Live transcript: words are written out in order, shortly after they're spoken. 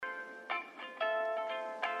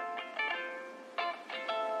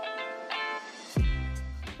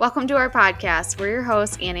Welcome to our podcast. We're your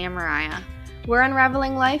hosts, Annie and Mariah. We're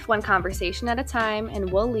unraveling life one conversation at a time,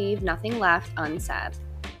 and we'll leave nothing left unsaid.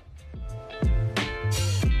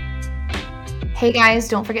 Hey guys,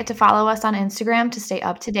 don't forget to follow us on Instagram to stay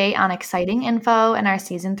up to date on exciting info and our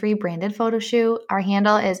season 3 branded photo shoot. Our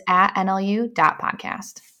handle is at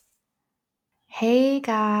nlu.podcast. Hey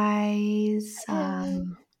guys.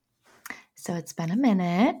 So it's been a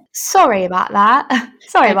minute. Sorry about that.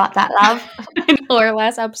 Sorry about that, love. I know our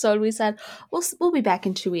last episode we said we'll be back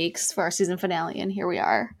in 2 weeks for our season finale, and here we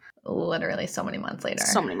are. Literally so many months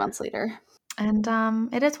later. And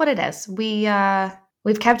it is what it is.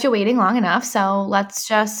 We've kept you waiting long enough, so let's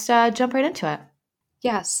just jump right into it.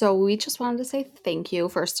 Yeah, so we just wanted to say thank you,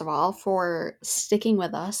 first of all, for sticking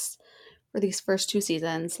with us for these first 2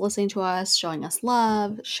 seasons, listening to us, showing us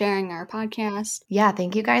love, sharing our podcast. Yeah,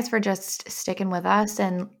 thank you guys for just sticking with us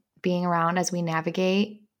and being around as we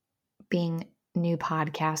navigate being new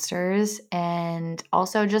podcasters and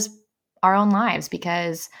also just our own lives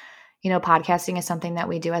because, podcasting is something that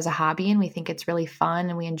we do as a hobby and we think it's really fun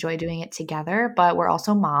and we enjoy doing it together, but we're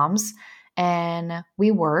also moms and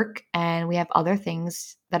we work and we have other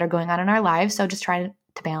things that are going on in our lives. So just trying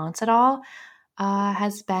to balance it all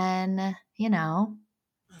has been, an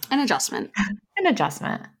adjustment. An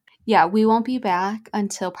adjustment. Yeah, we won't be back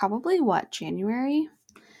until probably, January?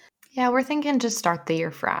 Yeah, we're thinking just start the year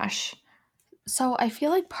fresh. So I feel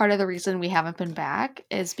like part of the reason we haven't been back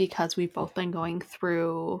is because we've both been going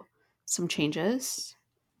through some changes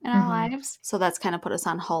in our lives. So that's kind of put us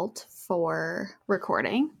on halt for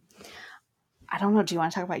recording. I don't know. Do you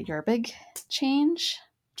want to talk about your big change?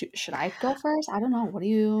 Should I go first? I don't know. What do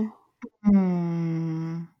you...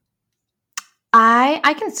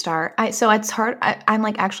 I can start. So it's hard. I'm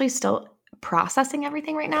like actually still processing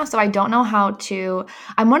everything right now. So I don't know how to,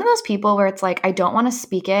 I'm one of those people where it's like, I don't want to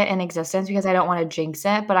speak it in existence because I don't want to jinx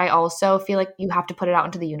it. But I also feel like you have to put it out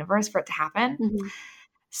into the universe for it to happen. Mm-hmm.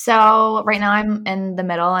 So right now I'm in the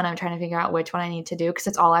middle and I'm trying to figure out which one I need to do because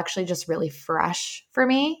it's all actually just really fresh for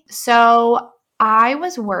me. So I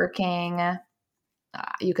was working,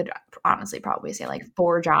 you could honestly probably say like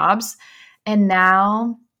 4 jobs. And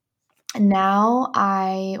now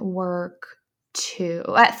I work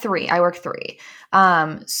 3. I work 3.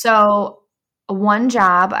 So one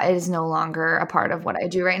job is no longer a part of what I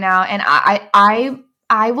do right now. And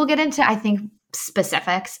I will get into, I think,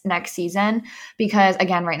 specifics next season because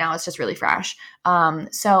again, right now it's just really fresh. One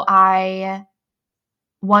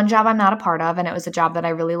job I'm not a part of, and it was a job that I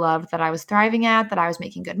really loved, that I was thriving at, that I was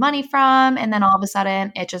making good money from. And then all of a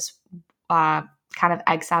sudden it just, kind of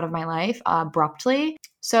eggs out of my life abruptly.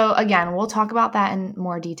 So again, we'll talk about that in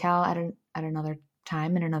more detail at another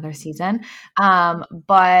time in another season.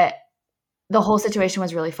 But the whole situation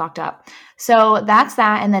was really fucked up. So that's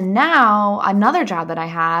that. And then now another job that I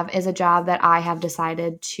have is a job that I have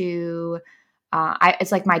decided to,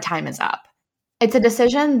 it's like my time is up. It's a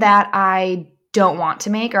decision that I don't want to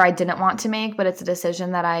make or I didn't want to make, but it's a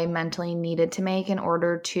decision that I mentally needed to make in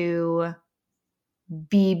order to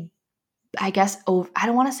be, I guess, I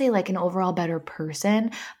don't want to say like an overall better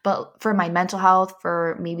person, but for my mental health,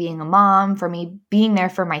 for me being a mom, for me being there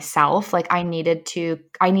for myself, like I needed to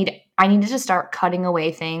start cutting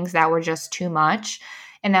away things that were just too much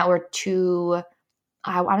and that were too,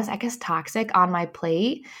 I guess, toxic on my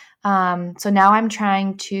plate. So now I'm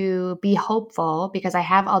trying to be hopeful because I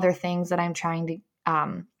have other things that I'm trying to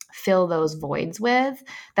fill those voids with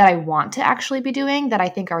that I want to actually be doing that I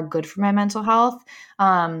think are good for my mental health,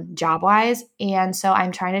 job-wise. And so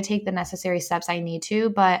I'm trying to take the necessary steps I need to,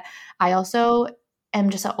 but I also am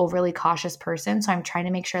just an overly cautious person. So I'm trying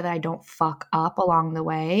to make sure that I don't fuck up along the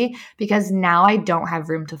way because now I don't have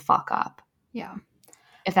room to fuck up. Yeah.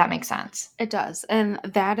 If that makes sense. It does. And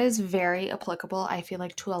that is very applicable, I feel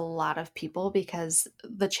like, to a lot of people because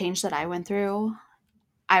the change that I went through,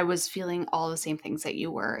 I was feeling all the same things that you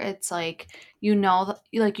were. It's like, you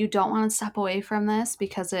don't want to step away from this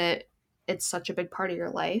because it's such a big part of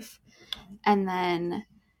your life. And then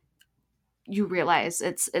you realize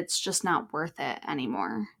it's just not worth it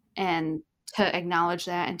anymore. And to acknowledge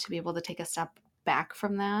that and to be able to take a step back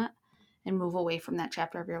from that and move away from that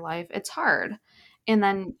chapter of your life, it's hard. And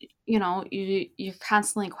then, you're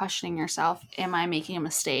constantly questioning yourself. Am I making a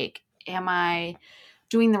mistake? Am I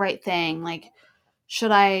doing the right thing? Like,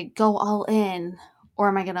 should I go all in or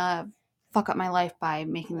am I going to fuck up my life by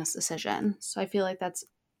making this decision? So I feel like that's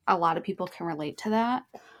a lot of people can relate to that.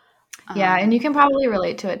 Yeah. And you can probably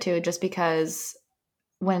relate to it too, just because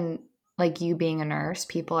when like you being a nurse,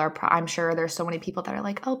 people are, I'm sure there's so many people that are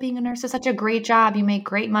like, oh, being a nurse is such a great job. You make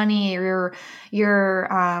great money.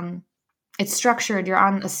 it's structured, you're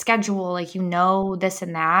on a schedule, like, you know, this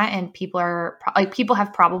and that, and people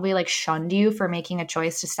have probably like shunned you for making a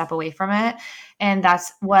choice to step away from it. And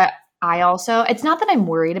that's what it's not that I'm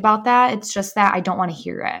worried about that. It's just that I don't want to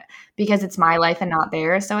hear it because it's my life and not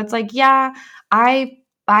theirs. So it's like, yeah, I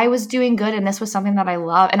was doing good and this was something that I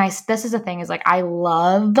love. And this is the thing, is like, I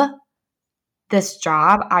love this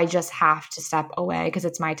job. I just have to step away because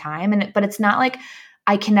it's my time. But it's not like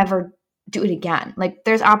I can never do it again. Like,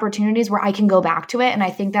 there's opportunities where I can go back to it. And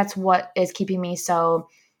I think that's what is keeping me so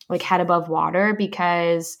like head above water,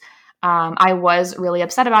 because I was really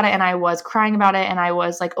upset about it and I was crying about it and I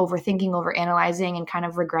was like overthinking, overanalyzing, and kind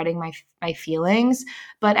of regretting my feelings.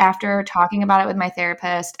 But after talking about it with my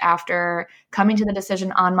therapist, after coming to the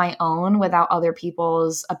decision on my own without other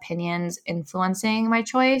people's opinions influencing my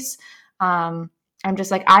choice, I'm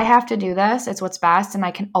just like, I have to do this. It's what's best. And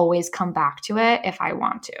I can always come back to it if I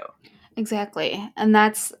want to. Exactly. And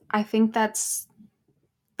I think that's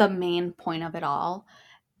the main point of it all.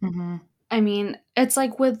 Mm-hmm. I mean, it's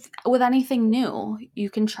like with anything new, you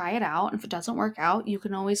can try it out. And if it doesn't work out, you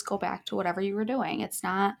can always go back to whatever you were doing. It's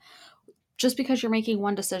not just because you're making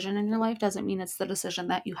one decision in your life doesn't mean it's the decision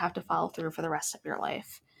that you have to follow through for the rest of your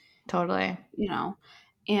life. Totally. You know,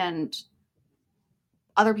 and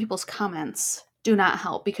other people's comments do not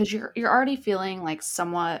help because you're already feeling like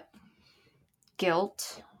somewhat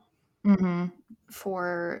guilt Mm-hmm.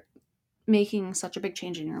 for making such a big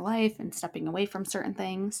change in your life and stepping away from certain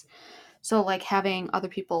things. So like having other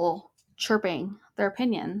people chirping their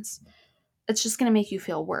opinions, it's just going to make you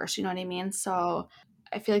feel worse. You know what I mean? So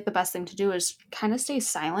I feel like the best thing to do is kind of stay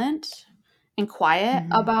silent and quiet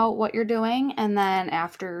Mm-hmm. about what you're doing. And then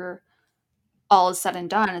after all is said and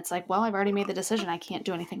done, it's like, well, I've already made the decision. I can't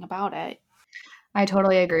do anything about it. I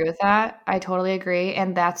totally agree with that. I totally agree.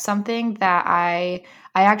 And that's something that I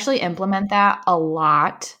actually implement that a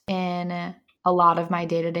lot in a lot of my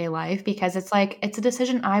day-to-day life, because it's like, it's a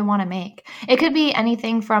decision I want to make. It could be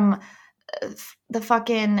anything from the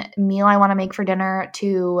fucking meal I want to make for dinner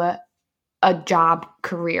to a job,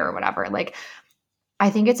 career, or whatever. Like, I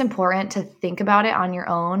think it's important to think about it on your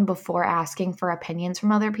own before asking for opinions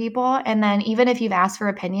from other people. And then even if you've asked for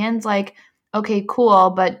opinions, like, okay, cool,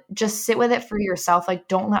 but just sit with it for yourself. Like,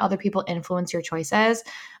 don't let other people influence your choices.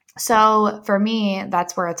 So for me,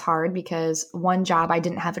 that's where it's hard, because one job, I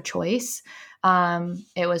didn't have a choice.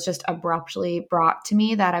 It was just abruptly brought to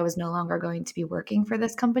me that I was no longer going to be working for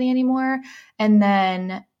this company anymore. And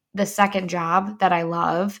then the second job that I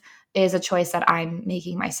love is a choice that I'm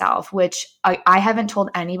making myself, which I haven't told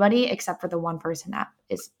anybody except for the one person that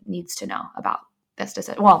needs to know about this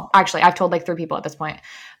decision. Well, actually, I've told like 3 people at this point.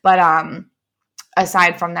 But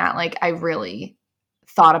aside from that, like, I really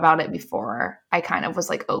thought about it before I kind of was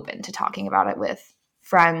like open to talking about it with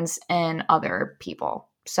friends and other people.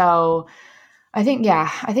 So I think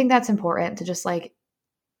that's important, to just like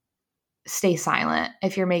stay silent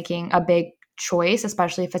if you're making a big choice,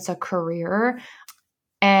 especially if it's a career.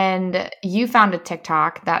 And you found a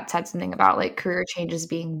TikTok that said something about like career changes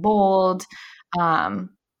being bold.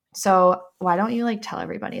 So why don't you like tell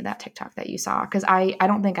everybody that TikTok that you saw? Because I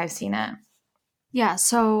don't think I've seen it. Yeah.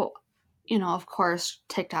 So, of course,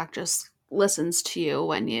 TikTok just listens to you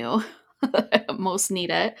when you most need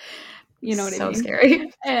it. You know what I mean? So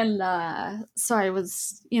scary. And so I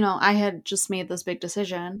was, I had just made this big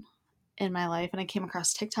decision in my life, and I came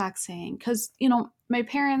across TikTok saying, because, my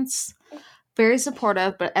parents, very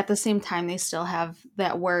supportive, but at the same time, they still have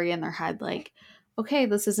that worry in their head, like, okay,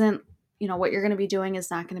 this isn't, what you're going to be doing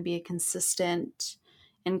is not going to be a consistent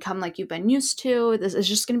income like you've been used to. This is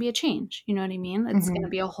just going to be a change. You know what I mean? It's going to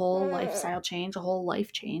be a whole lifestyle change, a whole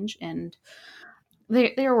life change. And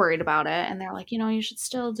they're worried about it. And they're like, you should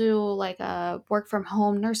still do like a work from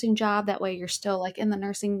home nursing job. That way you're still like in the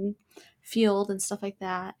nursing field and stuff like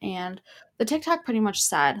that. And the TikTok pretty much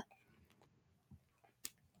said,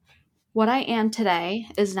 what I am today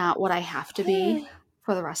is not what I have to be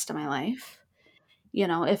for the rest of my life.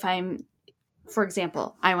 If for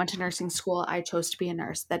example, I went to nursing school, I chose to be a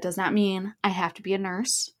nurse. That does not mean I have to be a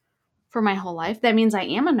nurse for my whole life. That means I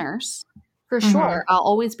am a nurse. For sure, I'll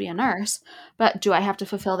always be a nurse. But do I have to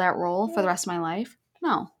fulfill that role for the rest of my life?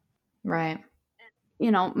 No. Right.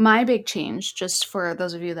 My big change, just for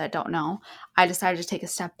those of you that don't know, I decided to take a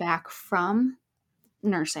step back from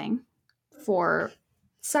nursing for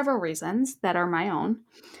several reasons that are my own,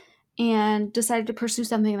 and decided to pursue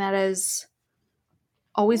something that has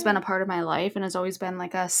always been a part of my life and has always been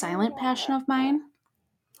like a silent passion of mine.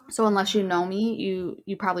 So unless you know me,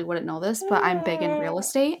 you probably wouldn't know this, but I'm big in real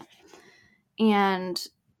estate. And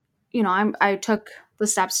I took the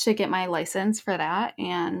steps to get my license for that,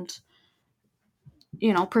 and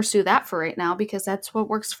pursue that for right now because that's what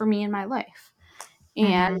works for me in my life.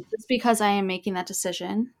 And it's because I am making that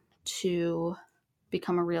decision to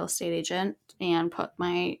become a real estate agent and put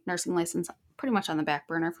my nursing license pretty much on the back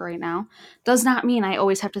burner for right now. Does not mean I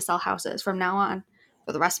always have to sell houses from now on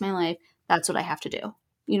for the rest of my life. That's what I have to do.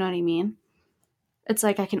 You know what I mean? It's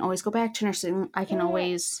like I can always go back to nursing. I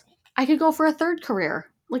could go for a third career.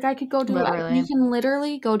 Like I could go do, you can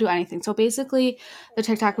literally go do anything. So basically the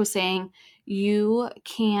TikTok was saying you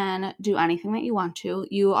can do anything that you want to.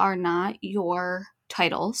 You are not your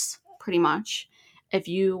titles, pretty much. If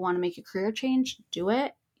you want to make a career change, do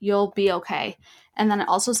it. You'll be okay. And then it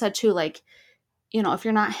also said too, like, if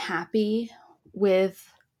you're not happy with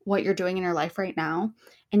what you're doing in your life right now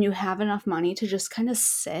and you have enough money to just kind of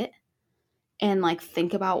sit and like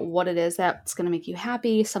think about what it is that's going to make you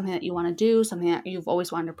happy, something that you want to do, something that you've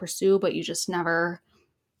always wanted to pursue, but you just never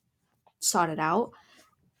sought it out.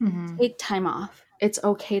 Take time off. It's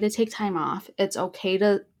okay to take time off. It's okay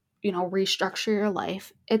to, restructure your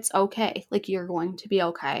life. It's okay. Like you're going to be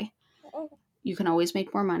okay. You can always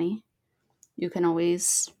make more money. You can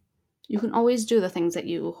always do the things that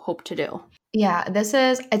you hope to do. Yeah,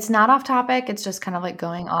 it's not off topic. It's just kind of like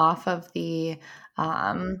going off of the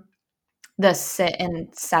sit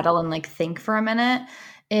and settle and like think for a minute.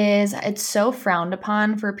 It's so frowned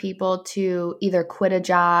upon for people to either quit a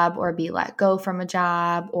job or be let go from a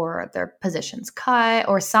job or their positions cut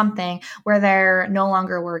or something where they're no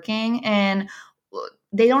longer working. And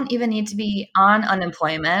they don't even need to be on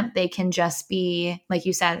unemployment. They can just be, like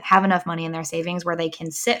you said, have enough money in their savings where they can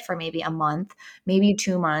sit for maybe a month, maybe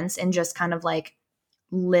 2 months and just kind of like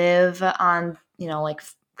live on, like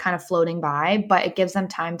kind of floating by, but it gives them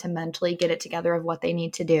time to mentally get it together of what they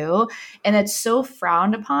need to do. And it's so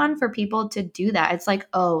frowned upon for people to do that. It's like,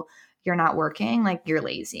 oh, you're not working, like you're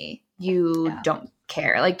lazy. You don't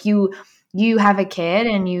care. Like you have a kid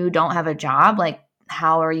and you don't have a job. Like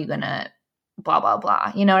how are you going to blah, blah,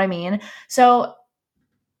 blah. You know what I mean? So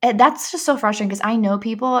that's just so frustrating because I know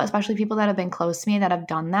people, especially people that have been close to me that have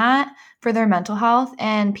done that for their mental health,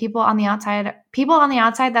 and people on the outside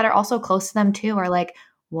that are also close to them too are like,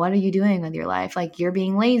 what are you doing with your life? Like you're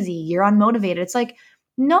being lazy, you're unmotivated. It's like,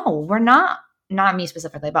 no, we're not me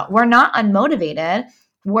specifically, but we're not unmotivated.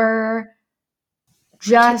 We're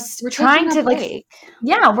just trying to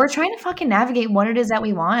we're trying to fucking navigate what it is that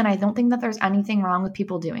we want. And I don't think that there's anything wrong with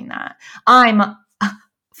people doing that.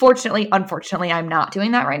 Unfortunately, I'm not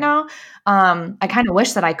doing that right now. I kind of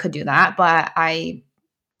wish that I could do that, but I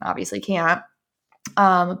obviously can't.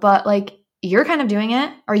 But like you're kind of doing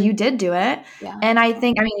it, or you did do it. Yeah. And I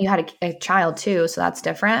think, you had a child too, so that's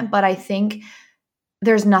different. But I think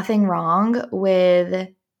there's nothing wrong with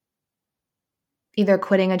either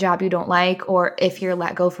quitting a job you don't like, or if you're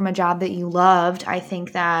let go from a job that you loved. I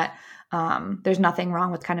think that there's nothing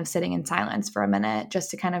wrong with kind of sitting in silence for a minute just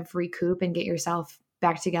to kind of recoup and get yourself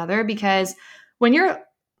back together. Because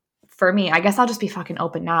for me, I guess I'll just be fucking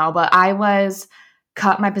open now, but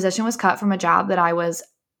my position was cut from a job that I was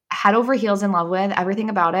head over heels in love with. Everything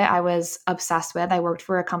about it I was obsessed with. I worked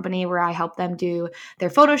for a company where I helped them do their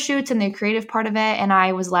photo shoots and the creative part of it, and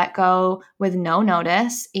I was let go with no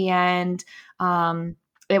notice. And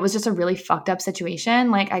it was just a really fucked up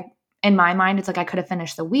situation. Like in my mind, it's like I could have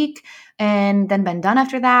finished the week and then been done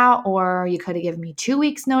after that, or you could have given me 2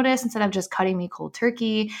 weeks notice instead of just cutting me cold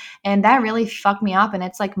turkey. And that really fucked me up. And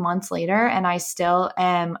it's like months later and I still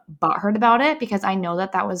am butthurt about it because I know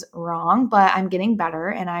that was wrong, but I'm getting better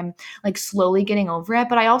and I'm like slowly getting over it.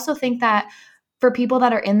 But I also think that for people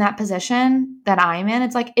that are in that position that I'm in,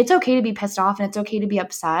 it's like, it's okay to be pissed off and it's okay to be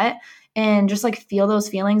upset and just like feel those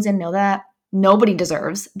feelings and know that nobody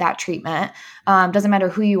deserves that treatment. Doesn't matter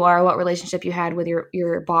who you are, what relationship you had with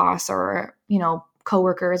your boss or,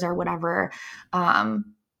 coworkers or whatever.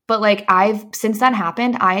 But like since that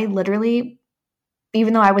happened, I literally,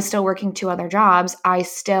 even though I was still working 2 other jobs, I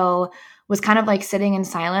still was kind of like sitting in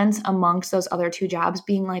silence amongst those other 2 jobs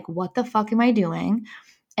being like, what the fuck am I doing?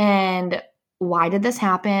 And why did this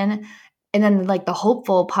happen? And then like the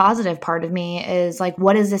hopeful, positive part of me is like,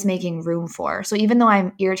 what is this making room for? So even though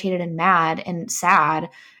I'm irritated and mad and sad,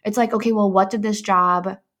 it's like, okay, well, why did this job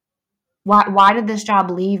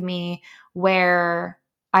leave me where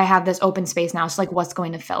I have this open space now? So like, what's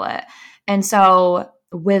going to fill it? And so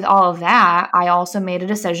with all of that, I also made a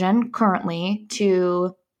decision currently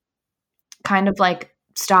to kind of like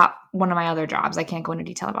stop one of my other jobs. I can't go into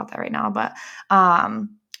detail about that right now, but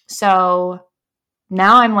so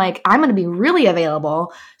now I'm like, I'm going to be really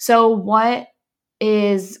available. So what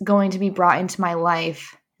is going to be brought into my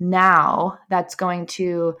life now that's going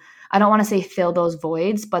to, I don't want to say fill those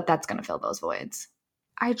voids, but that's going to fill those voids?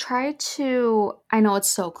 I try to, I know it's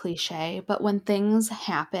so cliche, but when things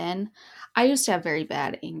happen, I used to have very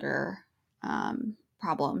bad anger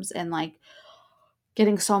problems and like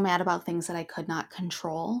getting so mad about things that I could not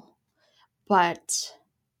control. But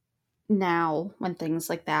now, when things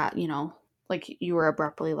like that, like you were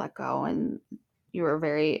abruptly let go and you were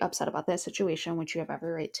very upset about that situation, which you have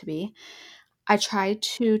every right to be, I try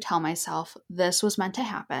to tell myself this was meant to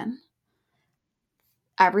happen.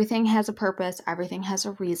 Everything has a purpose, everything has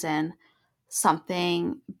a reason.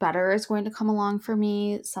 Something better is going to come along for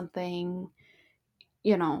me. Something,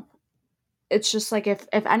 you know, it's just like if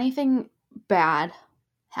anything bad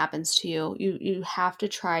happens to you, you have to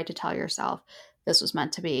try to tell yourself this was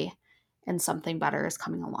meant to be and something better is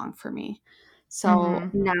coming along for me. So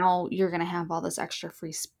Mm-hmm. now you're going to have all this extra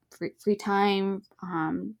free time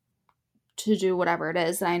to do whatever it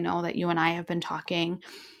is. And I know that you and I have been talking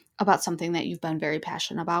about something that you've been very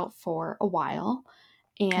passionate about for a while,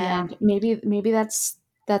 Yeah. and maybe that's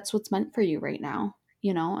what's meant for you right now,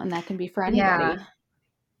 and that can be for Yeah, anybody.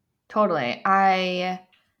 totally.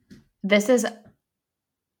 This is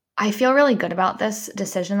I feel really good about this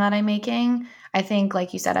decision that I'm making. I think,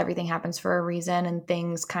 like you said, everything happens for a reason and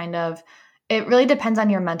things kind of, it really depends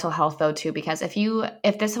on your mental health though, too, because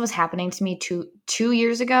if this was happening to me 2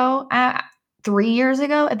 years ago, 3 years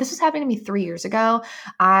ago, if this was happening to me 3 years ago,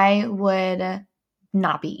 I would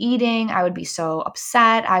not be eating. I would be so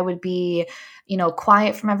upset. I would be,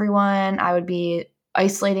 quiet from everyone. I would be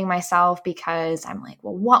isolating myself because I'm like,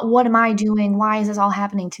 well, what am I doing? Why is this all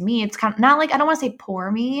happening to me? It's kind of not like, I don't want to say poor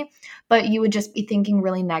me, but you would just be thinking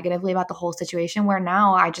really negatively about the whole situation, where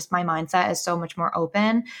now my mindset is so much more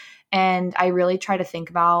open, and I really try to think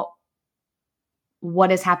about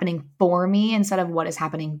what is happening for me instead of what is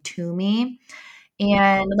happening to me.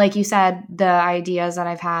 And like you said, the ideas that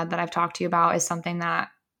I've had that I've talked to you about is something that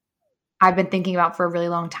I've been thinking about for a really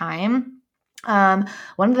long time.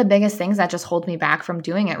 One of the biggest things that just holds me back from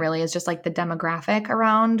doing it really is just like the demographic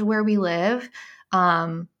around where we live.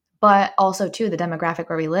 But also too, the demographic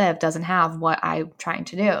where we live doesn't have what I'm trying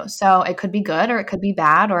to do. So it could be good or it could be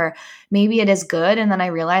bad, or maybe it is good. And then I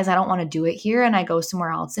realize I don't want to do it here and I go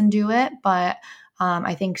somewhere else and do it. But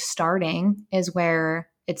I think starting is where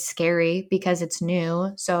it's scary because it's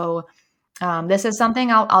new. So this is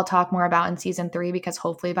something I'll talk more about in season 3, because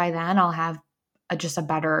hopefully by then I'll have just a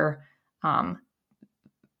better um,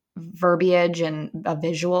 verbiage and a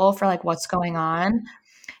visual for like what's going on.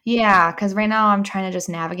 Yeah, because right now I'm trying to just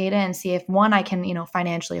navigate it and see if, one, I can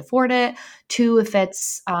financially afford it. Two, if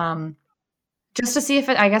it's just to see if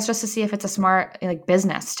it's a smart like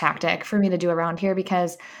business tactic for me to do around here,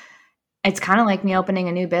 because it's kind of like me opening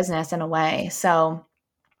a new business in a way. So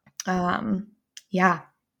um, yeah,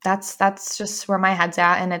 that's just where my head's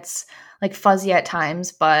at, and it's like fuzzy at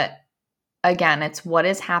times, but again, it's what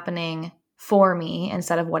is happening for me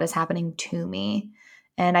instead of what is happening to me.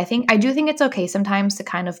 And I do think it's okay sometimes to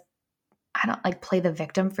kind of, I don't like, play the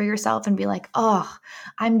victim for yourself and be like, oh,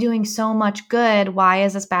 I'm doing so much good. Why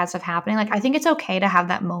is this bad stuff happening? Like, I think it's okay to have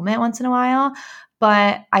that moment once in a while,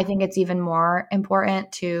 but I think it's even more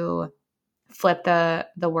important to flip the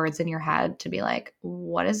words in your head to be like,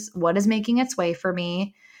 what is making its way for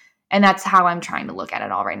me? And that's how I'm trying to look at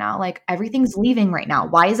it all right now. Like, everything's leaving right now.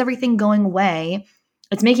 Why is everything going away?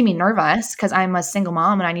 It's making me nervous because I'm a single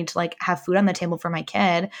mom and I need to like have food on the table for my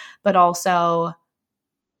kid, but also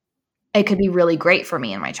it could be really great for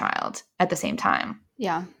me and my child at the same time.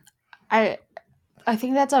 Yeah. I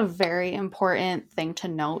think that's a very important thing to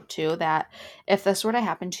note too, that if this were to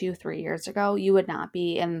happen to you 3 years ago, you would not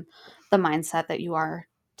be in the mindset that you are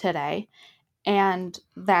today. And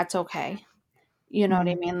that's okay. You know what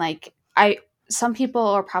I Mhm. mean? Like, some people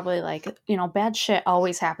are probably like, bad shit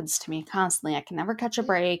always happens to me constantly. I can never catch a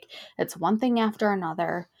break. It's one thing after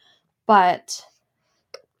another. But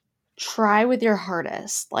try with your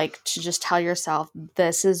hardest, like, to just tell yourself,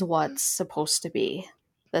 this is what's supposed to be.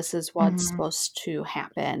 This is what's Mhm. supposed to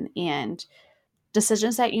happen. And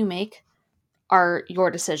decisions that you make are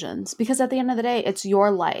your decisions, because at the end of the day, it's your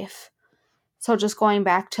life. So just going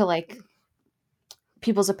back to like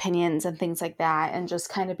people's opinions and things like that, and just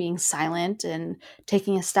kind of being silent and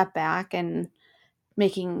taking a step back and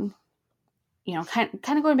making, kind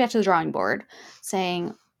of going back to the drawing board,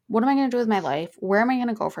 saying, what am I going to do with my life? Where am I going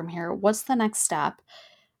to go from here? What's the next step?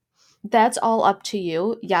 That's all up to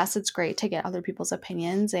you. Yes, it's great to get other people's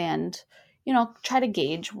opinions and, try to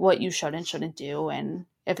gauge what you should and shouldn't do and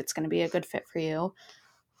if it's going to be a good fit for you.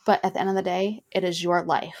 But at the end of the day, it is your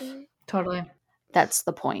life. Totally. That's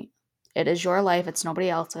the point. It is your life. It's nobody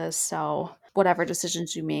else's. So whatever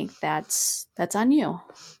decisions you make, that's on you.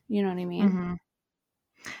 You know what I mean? Mhm.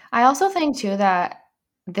 I also think too that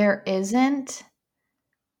there isn't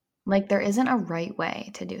a right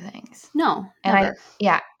way to do things. No, And never.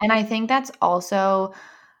 and I think that's also,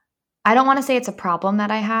 I don't want to say it's a problem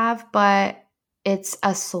that I have, but it's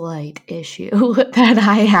a slight issue that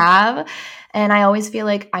I have. And I always feel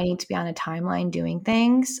like I need to be on a timeline doing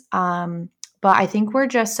things. But I think we're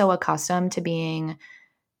just so accustomed to being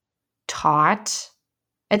taught.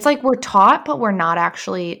 It's like we're taught, but we're not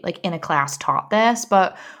actually like in a class taught this,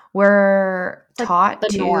 but we're It's like taught the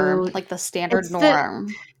to norm, like the standard it's the norm.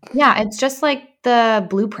 yeah, it's just like the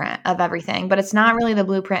blueprint of everything, but it's not really the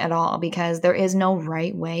blueprint at all because there is no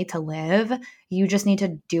right way to live. You just need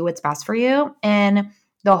to do what's best for you. And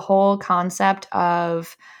the whole concept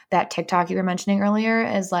of that TikTok you were mentioning earlier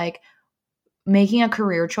is like making a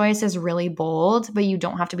career choice is really bold, but you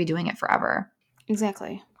don't have to be doing it forever.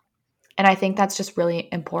 Exactly. And I think that's just really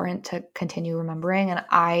important to continue remembering. And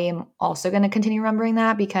I am also going to continue remembering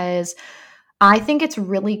that because I think it's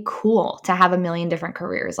really cool to have a million different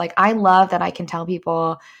careers. Like, I love that I can tell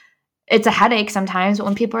people it's a headache sometimes, but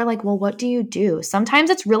when people are like, well, what do you do?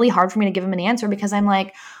 Sometimes it's really hard for me to give them an answer because I'm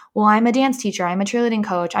like, well, I'm a dance teacher. I'm a cheerleading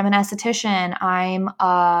coach. I'm an esthetician. I'm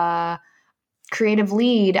a creative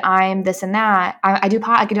lead. I'm this and that. I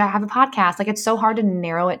could have a podcast. Like, it's so hard to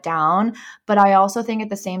narrow it down. But I also think at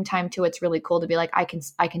the same time too, it's really cool to be like, I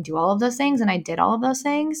can do all of those things. And I did all of those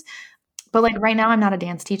things. But like right now I'm not a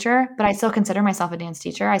dance teacher, but I still consider myself a dance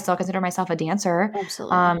teacher. I still consider myself a dancer.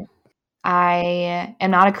 Absolutely. I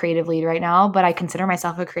am not a creative lead right now, but I consider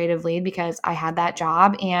myself a creative lead because I had that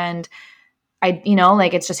job and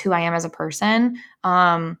like it's just who I am as a person.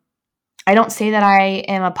 I don't say that I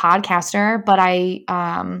am a podcaster, but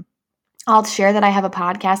I'll share that I have a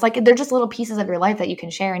podcast. Like, they're just little pieces of your life that you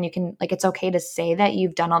can share, and you can, like, it's okay to say that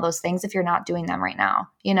you've done all those things if you're not doing them right now,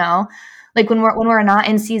 Like, when we're not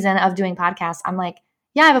in season of doing podcasts, I'm like,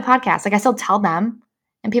 yeah, I have a podcast. Like, I still tell them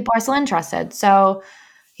and people are still interested. So,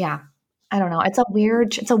 yeah, I don't know. It's a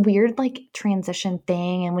weird like transition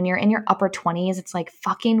thing. And when you're in your upper 20s, it's like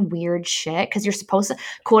fucking weird shit because you're supposed to,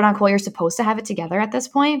 quote unquote, you're supposed to have it together at this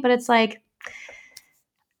point. But it's like,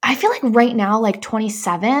 I feel like right now, like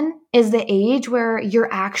 27 is the age where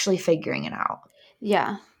you're actually figuring it out.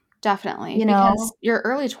 Yeah, definitely. You know? Because your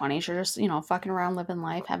early 20s, you're just, fucking around, living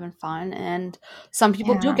life, having fun. And some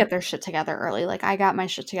people do Yeah. get their shit together early. Like, I got my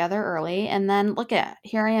shit together early. And then look at,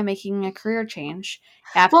 here I am making a career change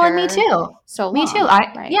after Well, and me too. so Me too. long.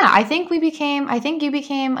 Right. I think you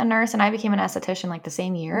became a nurse and I became an esthetician like the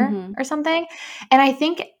same year or something. And I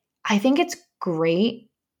think it's great.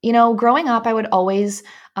 Growing up, I would always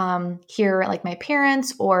hear like my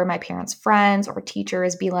parents or my parents' friends or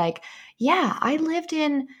teachers be like, yeah, I lived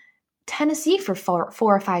in Tennessee for 4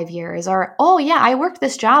 or 5 years, or, oh yeah, I worked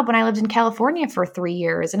this job when I lived in California for 3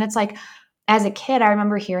 years. And it's like, as a kid, I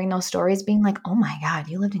remember hearing those stories being like, oh my God,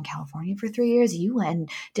 you lived in California for 3 years. You went and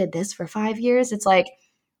did this for 5 years. It's like,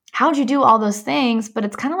 how'd you do all those things? But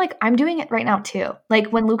it's kind of like, I'm doing it right now too. Like,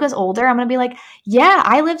 when Luca's older, I'm going to be like, yeah,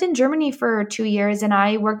 I lived in Germany for 2 years and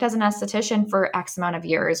I worked as an esthetician for X amount of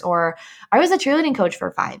years, or I was a cheerleading coach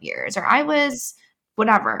for 5 years, or I was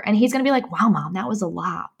whatever. And he's going to be like, wow, mom, that was a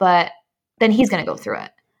lot. But then he's going to go through it.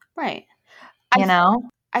 Right.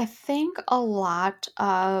 I think a lot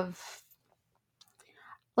of,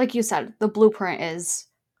 like you said, the blueprint is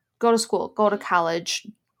go to school, go to college,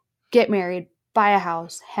 get married, buy a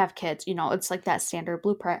house, have kids. It's like that standard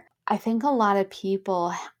blueprint. I think a lot of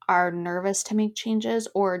people are nervous to make changes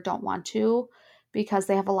or don't want to because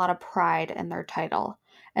they have a lot of pride in their title.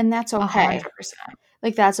 And that's okay. 100%.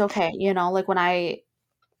 Like, that's okay. Like when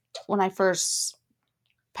I first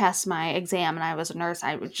passed my exam and I was a nurse,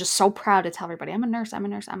 I was just so proud to tell everybody, I'm a nurse, I'm a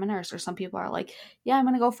nurse, I'm a nurse. Or some people are like, yeah, I'm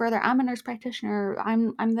going to go further. I'm a nurse practitioner.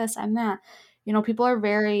 I'm this, I'm that. People are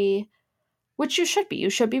very, which you should be. You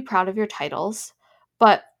should be proud of your titles.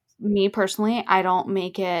 But me personally, I don't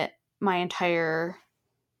make it my entire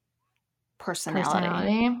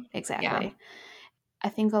personality. Exactly. Yeah. I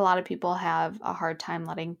think a lot of people have a hard time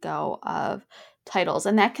letting go of titles.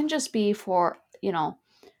 And that can just be for,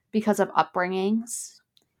 because of upbringings.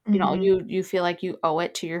 You feel like you owe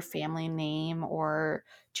it to your family name or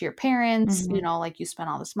to your parents, like you spent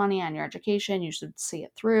all this money on your education, you should see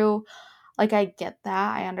it through. Like, I get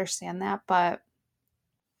that. I understand that. But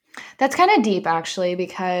that's kind of deep, actually,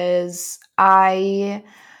 because the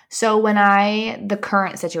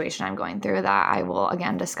current situation I'm going through that I will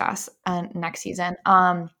again discuss next season,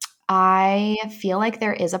 I feel like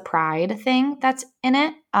there is a pride thing that's in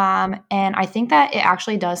it. And I think that it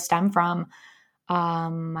actually does stem from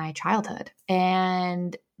my childhood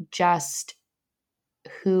and just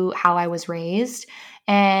how I was raised.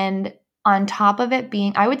 And on top of it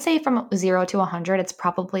being, I would say from 0 to 100, it's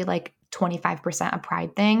probably like 25% a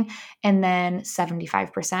pride thing, and then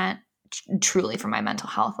 75% truly for my mental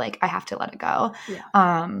health. Like I have to let it go.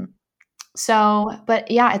 Yeah. So, but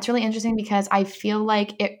yeah, it's really interesting because I feel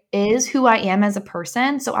like it is who I am as a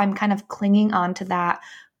person. So I'm kind of clinging on to that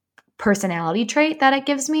personality trait that it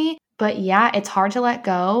gives me. But yeah, it's hard to let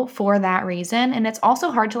go for that reason. And it's also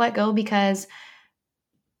hard to let go because,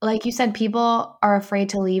 like you said, people are afraid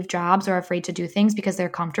to leave jobs or afraid to do things because they're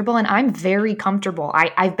comfortable. And I'm very comfortable.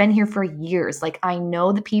 I've been here for years. Like, I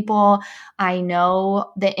know the people, I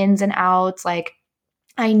know the ins and outs. Like,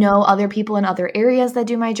 I know other people in other areas that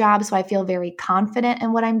do my job. So I feel very confident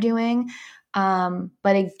in what I'm doing.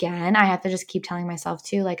 But again, I have to just keep telling myself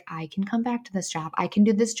too, like, I can come back to this job. I can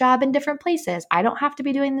do this job in different places. I don't have to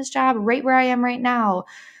be doing this job right where I am right now.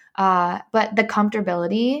 But the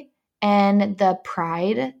comfortability and the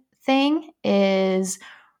pride thing is,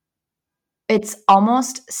 it's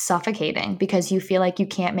almost suffocating because you feel like you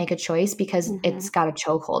can't make a choice because it's got a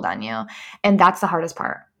chokehold on you. And that's the hardest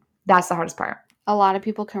part. That's the hardest part. A lot of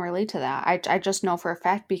people can relate to that. I just know for a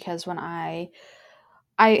fact because when I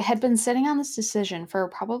had been sitting on this decision for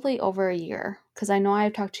probably over a year, because I know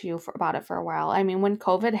I've talked to you about it for a while. I mean, when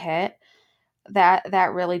COVID hit,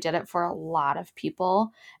 that really did it for a lot of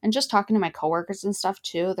people. And just talking to my coworkers and stuff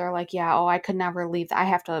too, they're like, yeah, oh, I could never leave. I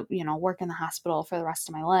have to, work in the hospital for the rest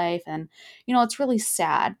of my life. And, it's really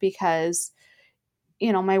sad because,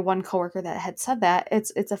 my one coworker that had said that,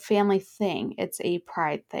 it's a family thing. It's a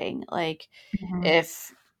pride thing. Like, Mhm.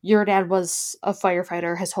 if your dad was a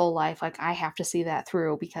firefighter his whole life, like, I have to see that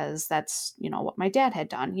through because that's, what my dad had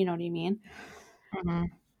done. You know what I mean?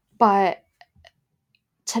 Mhm. But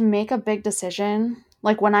to make a big decision,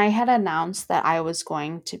 like when I had announced that I was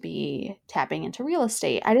going to be tapping into real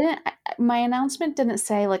estate, my announcement didn't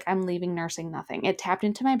say like I'm leaving nursing, nothing. It tapped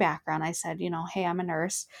into my background. I said, hey, I'm a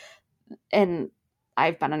nurse and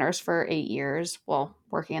I've been a nurse for 8 years, well,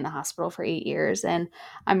 working in the hospital for 8 years, and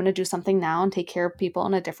I'm going to do something now and take care of people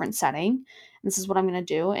in a different setting. This is what I'm going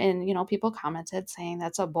to do. And, people commented saying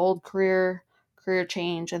that's a bold career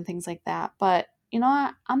change and things like that. But,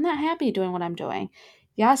 I'm not happy doing what I'm doing.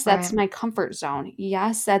 Yes, that's Right. my comfort zone.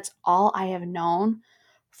 Yes, that's all I have known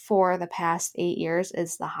for the past 8 years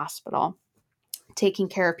is the hospital, taking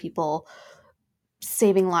care of people,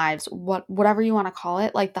 saving lives, whatever you want to call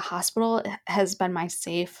it. Like the hospital has been my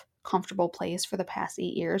safe, comfortable place for the past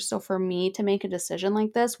 8 years. So for me to make a decision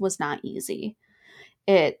like this was not easy.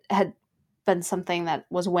 It had been something that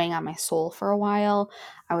was weighing on my soul for a while.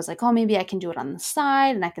 I was like, oh, maybe I can do it on the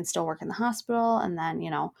side and I can still work in the hospital. And then,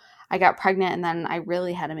 I got pregnant and then I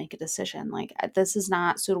really had to make a decision. Like, this is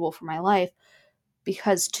not suitable for my life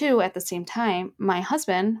because, too, at the same time, my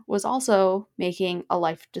husband was also making a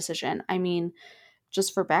life decision. I mean,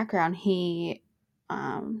 just for background, he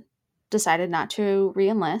decided not to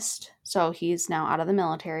reenlist. So he's now out of the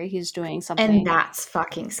military. He's doing And something. that's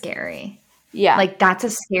fucking scary. Yeah. Like, that's a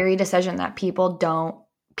scary decision that people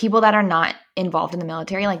that are not involved in the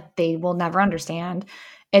military, like, they will never understand.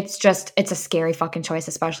 It's a scary fucking choice,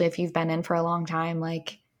 especially if you've been in for a long time.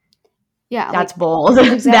 Like, Yeah. that's Like, bold.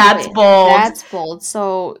 That's exactly. bold. That's bold.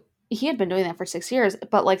 So he had been doing that for 6 years.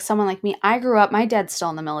 But like someone like me, I grew up, my dad's still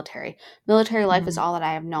in the military. Military life is Mhm. all that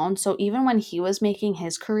I have known. So even when he was making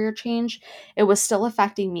his career change, it was still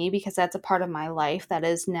affecting me because that's a part of my life that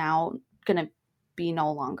is now going to be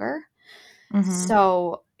no longer. Mhm.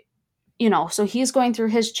 So, so he's going through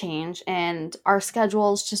his change and our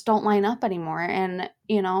schedules just don't line up anymore. And,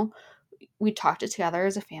 we talked it together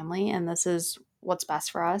as a family and this is what's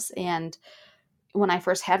best for us. And when I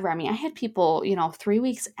first had Remy, I had people, 3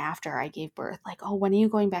 weeks after I gave birth, like, oh, when are you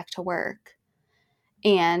going back to work?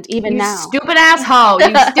 And even You now. stupid asshole.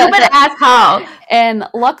 You stupid asshole. And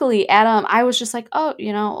luckily, Adam, I was just like, oh,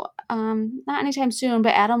 not anytime soon.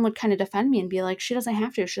 But Adam would kind of defend me and be like, she doesn't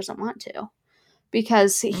have to. She doesn't want to.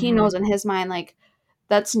 Because he knows Mhm. in his mind, like,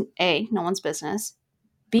 that's A, no one's business.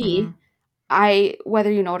 B, Mhm.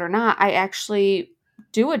 whether you know it or not, I actually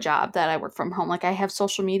do a job that I work from home. Like, I have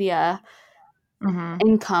social media Mhm.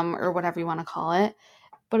 income or whatever you want to call it.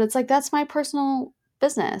 But it's like, that's my personal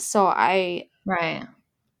business. So Right.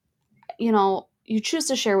 you choose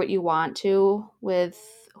to share what you want to with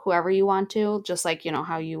whoever you want to, just like,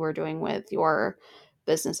 how you were doing with your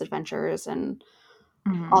business adventures and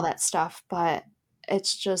all Mhm. that stuff. But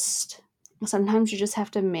it's just, sometimes you just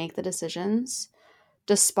have to make the decisions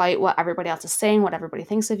despite what everybody else is saying, what everybody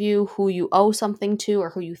thinks of you, who you owe something to, or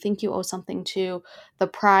who you think you owe something to. The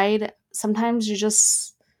pride, sometimes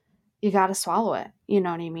you got to swallow it. You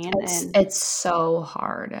know what I mean? It's And it's so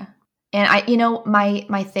hard. And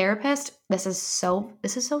my therapist, this is so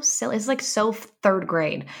silly. It's like so third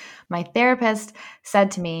grade. My therapist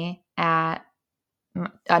said to me at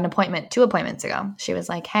an appointment 2 appointments ago, she was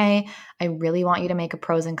like, hey, I really want you to make a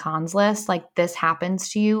pros and cons list. Like, this happens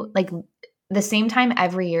to you like the same time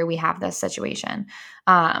every year we have this situation.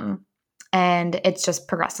 And it's just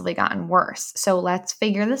progressively gotten worse. So let's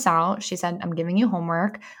figure this out. She said, I'm giving you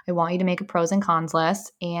homework. I want you to make a pros and cons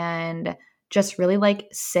list and just really like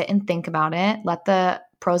sit and think about it. Let the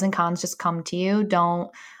pros and cons just come to you. Don't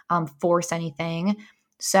force anything.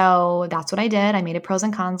 So that's what I did. I made a pros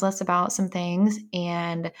and cons list about some things.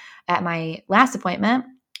 And at my last appointment,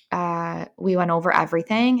 we went over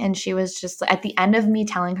everything. And she was just at the end of me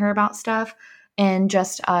telling her about stuff and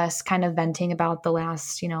just us kind of venting about the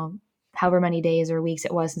last, however many days or weeks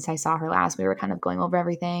it was since I saw her last. We were kind of going over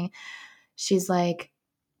everything. She's like,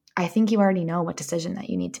 I think you already know what decision that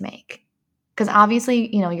you need to make. Because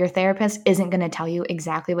obviously, your therapist isn't going to tell you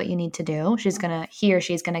exactly what you need to do. She's going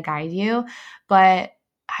to guide you. But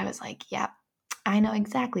I was like, yep, I know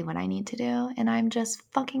exactly what I need to do. And I'm just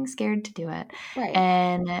fucking scared to do it. Right.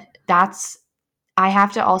 And I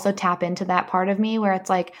have to also tap into that part of me where it's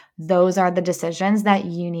like, those are the decisions that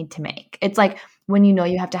you need to make. It's like when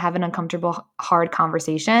you have to have an uncomfortable, hard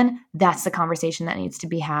conversation, that's the conversation that needs to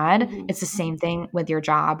be had. Mhm. It's the same thing with your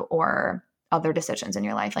job or other decisions in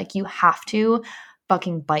your life. Like, you have to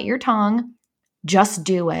fucking bite your tongue, just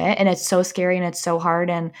do it. And it's so scary and it's so hard.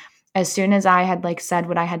 And as soon as I had like said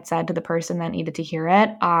what I had said to the person that needed to hear it,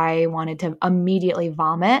 I wanted to immediately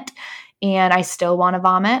vomit. And I still want to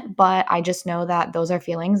vomit, but I just know that those are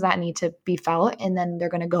feelings that need to be felt, and then they're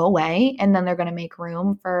going to go away, and then they're going to make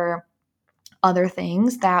room for other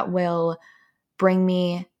things that will bring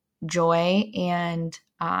me joy and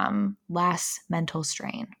less mental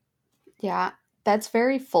strain. Yeah, that's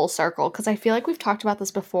very full circle because I feel like we've talked about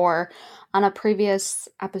this before on a previous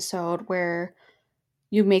episode where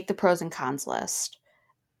you make the pros and cons list.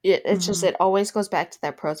 It's just, it always goes back to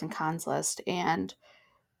that pros and cons list. And,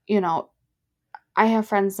 I have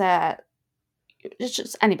friends that, it's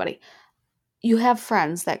just anybody. You have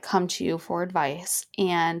friends that come to you for advice,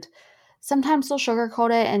 and sometimes they'll sugarcoat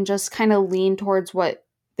it and just kind of lean towards what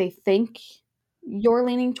they think you're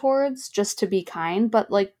leaning towards just to be kind.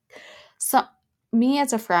 But like, me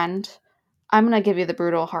as a friend, I'm going to give you the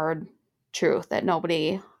brutal, hard truth that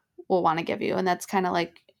nobody will want to give you. And that's kind of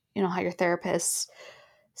like, how your therapist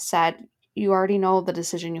said, you already know the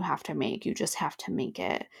decision you have to make. You just have to make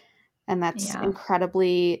it. And that's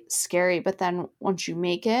incredibly scary. But then once you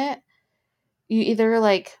make it, you either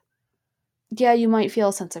like, yeah, you might feel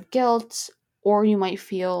a sense of guilt, or you might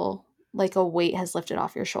feel like a weight has lifted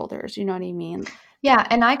off your shoulders. You know what I mean? Yeah.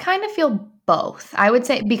 And I kind of feel both, I would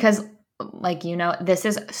say, because like, this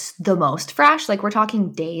is the most fresh. Like, we're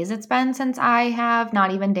talking days it's been since I have,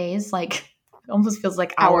 not even days, like almost feels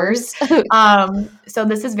like hours. So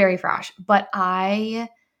this is very fresh, but I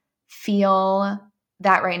feel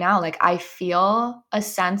that right now, like, I feel a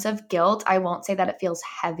sense of guilt. I won't say that it feels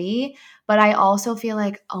heavy, but I also feel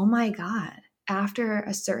like, oh my God, after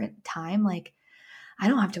a certain time, like, I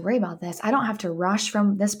don't have to worry about this. I don't have to rush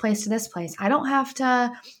from this place to this place. I don't have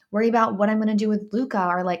to worry about what I'm going to do with Luca,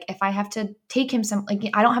 or like if I have to take him like,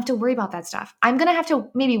 I don't have to worry about that stuff. I'm going to have to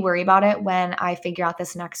maybe worry about it when I figure out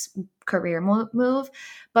this next career move.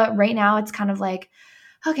 But right now it's kind of like,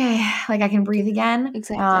 okay, like I can breathe again.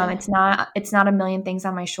 Exactly. It's not a million things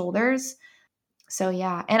on my shoulders. So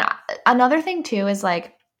yeah. And another thing too is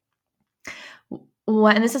like,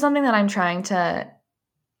 and this is something that I'm trying to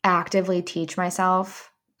actively teach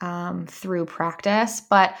myself through practice.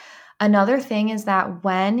 But another thing is that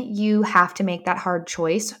when you have to make that hard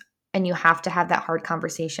choice and you have to have that hard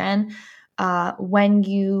conversation, when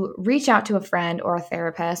you reach out to a friend or a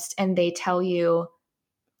therapist and they tell you,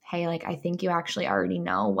 hey, like, I think you actually already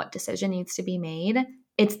know what decision needs to be made,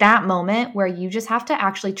 it's that moment where you just have to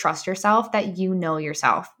actually trust yourself that you know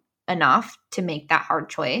yourself enough to make that hard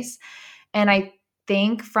choice. And I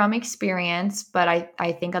think from experience, but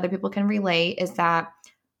I think other people can relate, is that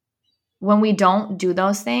when we don't do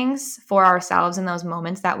those things for ourselves in those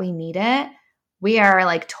moments that we need it, we are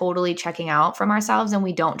like totally checking out from ourselves and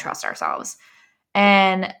we don't trust ourselves.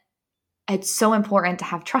 And it's so important to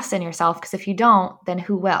have trust in yourself, because if you don't, then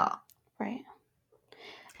who will? Right.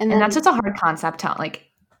 And that's just a hard concept to like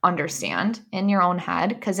understand in your own head,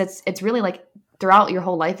 because it's really like throughout your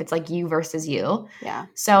whole life, it's like you versus you. Yeah.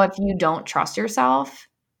 So if you don't trust yourself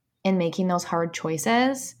in making those hard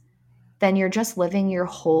choices, then you're just living your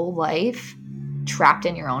whole life trapped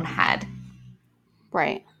in your own head.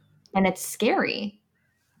 Right. And it's scary.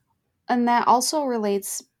 And that also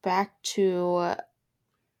relates back to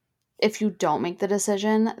if you don't make the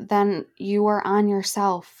decision, then you are on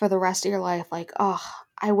yourself for the rest of your life. Like, oh,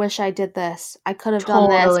 I wish I did this. I could have done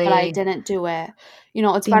this, but I Totally. didn't do it. You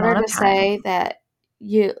know, it's The better amount of to time. say that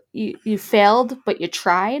you failed, but you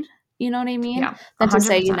tried, you know what I mean? Yeah. Than to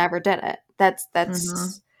say you 100%. never did it. Mm-hmm.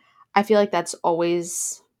 I feel like that's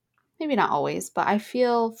always, maybe not always, but I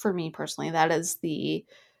feel for me personally, that is the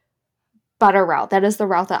better route. That is the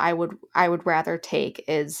route that I would rather take,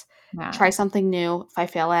 is Yeah. try something new. If I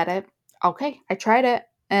fail at it, okay, I tried it.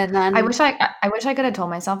 And I then wish I could have told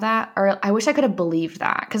myself that, or I wish I could have believed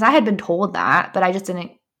that, because I had been told that, but I just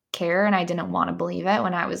didn't care and I didn't want to believe it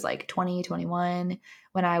when I was like 20, 21,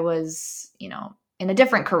 when I was, in a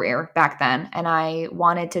different career back then, and I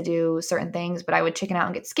wanted to do certain things, but I would chicken out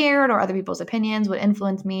and get scared, or other people's opinions would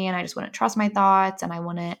influence me and I just wouldn't trust my thoughts and I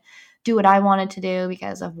wouldn't do what I wanted to do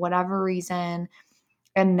because of whatever reason.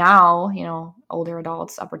 And now, older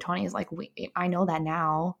adults, upper 20s, like I know that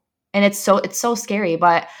now. And it's so scary.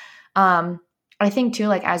 But I think too,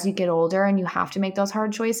 like as you get older and you have to make those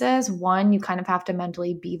hard choices, one, you kind of have to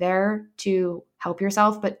mentally be there to help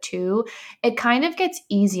yourself. But two, it kind of gets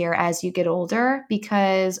easier as you get older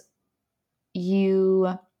because you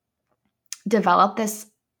develop this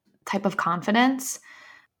type of confidence.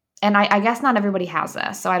 And I guess not everybody has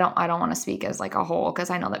this. So I don't want to speak as like a whole,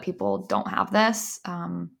 because I know that people don't have this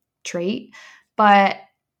trait. But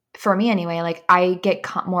for me anyway, like I get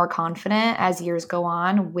more confident as years go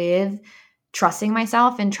on with trusting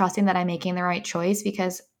myself and trusting that I'm making the right choice,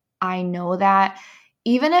 because I know that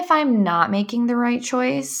even if I'm not making the right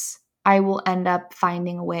choice, I will end up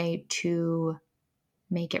finding a way to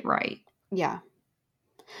make it right. yeah.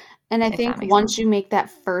 And I If that think makes once sense. you make that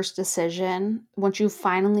first decision, once you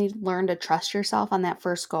finally learn to trust yourself on that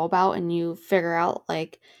first go about, and you figure out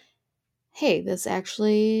like, hey, this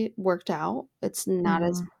actually worked out. It's not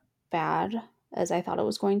as Mm-hmm. bad as I thought it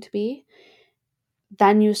was going to be.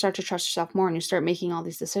 Then you start to trust yourself more and you start making all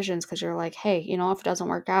these decisions, because you're like, hey, if it doesn't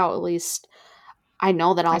work out, at least I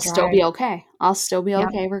know that I I'll still tried. be okay. I'll still be Yep.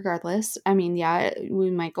 okay regardless. I mean, yeah,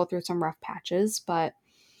 we might go through some rough patches, but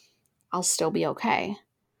I'll still be okay.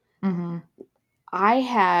 Mm-hmm. I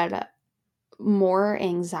had more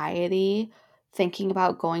anxiety thinking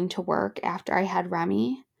about going to work after I had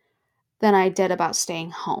Remy than I did about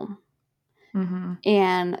staying home. Mm-hmm.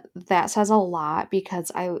 And that says a lot,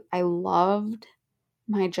 because I loved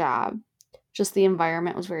my job. Just the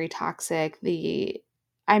environment was very toxic.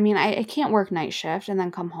 I mean, I can't work night shift and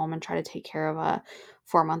then come home and try to take care of a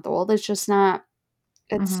 4-month-old. It's just not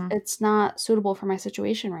Mm-hmm. it's not suitable for my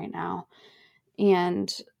situation right now.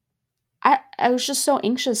 And I was just so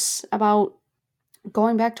anxious about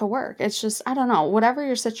going back to work. It's just, I don't know, whatever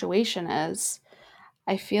your situation is,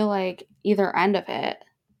 I feel like either end of it,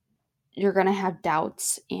 you're going to have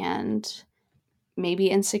doubts and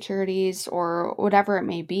maybe insecurities or whatever it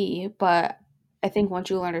may be. But I think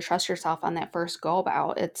once you learn to trust yourself on that first go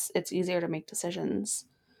about, it's easier to make decisions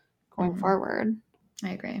going Mm-hmm. forward. I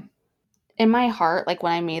agree. In my heart, like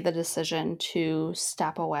when I made the decision to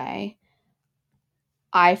step away,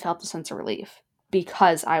 I felt a sense of relief,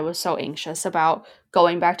 because I was so anxious about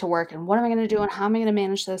going back to work and what am I going to do and how am I going to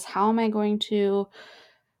manage this? How am I going to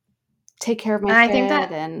take care of my And I think kid?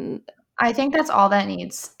 that And I think that's all that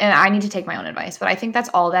needs. And I need to take my own advice, but I think that's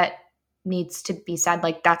all that needs to be said.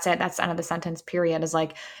 Like that's it. That's the end of the sentence. Period. Is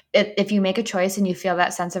like if you make a choice and you feel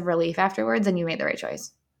that sense of relief afterwards, then you made the right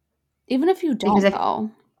choice. even if you Because don't, if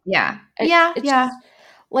though, yeah, yeah, yeah. it's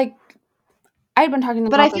like I had been talking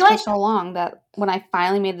But I about feel this for like so long that when I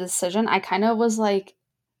finally made a decision, I kind of was like,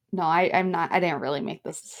 no, I'm not, I didn't really make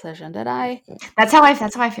this decision, did I? that's how I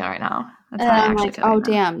feel right now. That's And how I I'm actually like, feel right oh, now.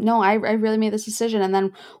 damn, no, I really made this decision. And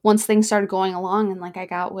then once things started going along and like I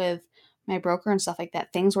got with my broker and stuff like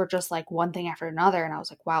that, things were just like one thing after another. And I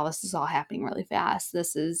was like, wow, this is all happening really fast.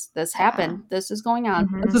 This Yeah. happened. This is going on.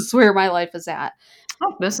 Mm-hmm. This is where my life is at.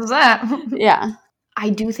 Oh, this is that. Yeah. I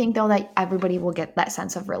do think though that everybody will get that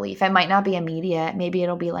sense of relief. It might not be immediate. Maybe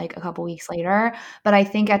it'll be like a couple weeks later, but I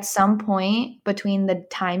think at some point between the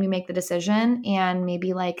time you make the decision and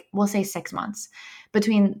maybe like we'll say 6 months,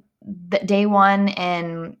 between the day 1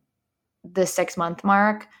 and the 6-month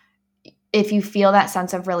mark, if you feel that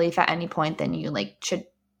sense of relief at any point, then you like should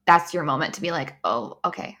that's your moment to be like, "Oh,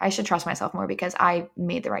 okay, I should trust myself more because I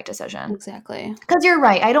made the right decision." Exactly. Because you're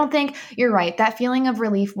right. I don't think you're right. That feeling of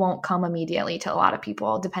relief won't come immediately to a lot of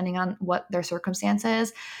people, depending on what their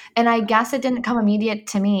circumstances. And I guess it didn't come immediate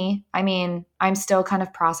to me. I mean, I'm still kind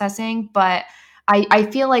of processing, but I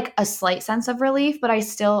feel like a slight sense of relief, but I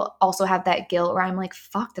still also have that guilt where I'm like,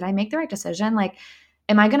 fuck, did I make the right decision? Like,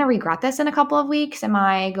 am I going to regret this in a couple of weeks? Am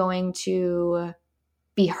I going to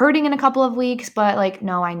be hurting in a couple of weeks, but like,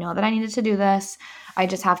 no, I know that I needed to do this. I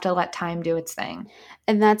just have to let time do its thing.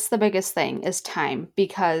 And that's the biggest thing is time,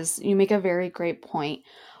 because you make a very great point.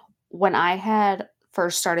 When I had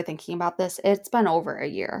first started thinking about this, it's been over a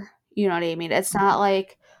year. You know what I mean? It's not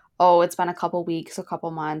like, oh, it's been a couple weeks, a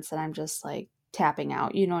couple months, and I'm just like tapping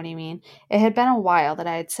out. You know what I mean? It had been a while that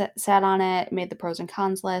I had sat on it, made the pros and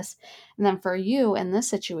cons list. And then for you in this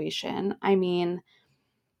situation, I mean,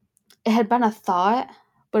 it had been a thought,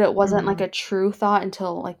 but it wasn't like a true thought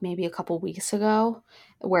until like maybe a couple weeks ago,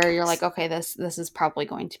 where you're like, okay, this is probably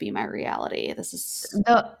going to be my reality. This is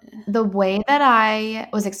The way that I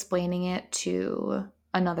was explaining it to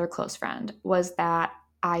another close friend was that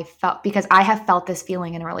I felt, because I have felt this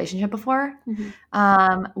feeling in a relationship before,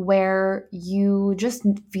 where you just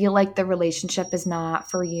feel like the relationship is not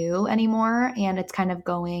for you anymore and it's kind of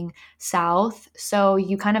going south. So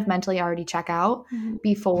you kind of mentally already check out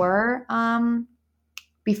before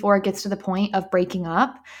it gets to the point of breaking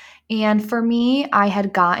up. And for me, I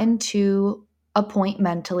had gotten to a point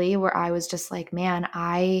mentally where I was just like, man,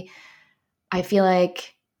 I feel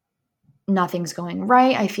like nothing's going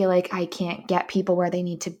right. I feel like I can't get people where they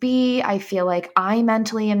need to be. I feel like I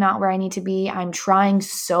mentally am not where I need to be. I'm trying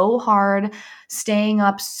so hard, staying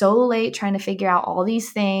up so late, trying to figure out all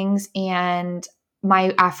these things. And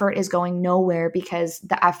my effort is going nowhere because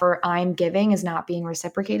the effort I'm giving is not being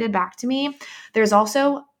reciprocated back to me. There's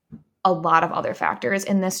also a lot of other factors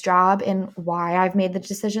in this job and why I've made the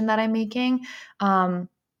decision that I'm making.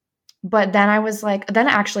 But then I was like, then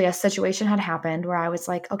actually a situation had happened where I was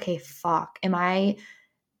like, okay, fuck,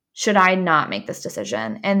 should I not make this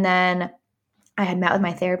decision? And then I had met with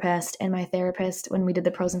my therapist, and my therapist, when we did the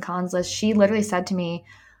pros and cons list, she literally said to me,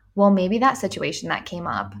 well, maybe that situation that came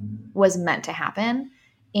up was meant to happen.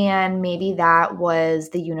 And maybe that was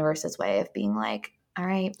the universe's way of being like, all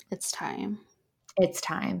right, it's time. It's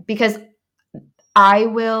time. Because I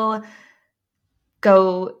will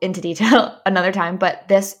go into detail another time, but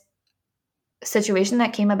this situation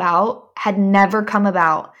that came about had never come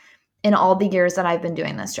about in all the years that I've been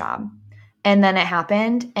doing this job. And then it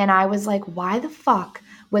happened, and I was like, why the fuck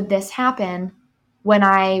would this happen when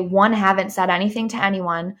I, one, haven't said anything to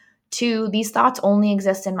anyone, two, these thoughts only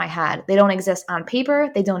exist in my head. They don't exist on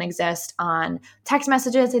paper. They don't exist on text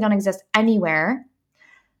messages. They don't exist anywhere.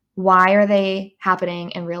 Why are they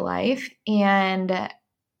happening in real life? And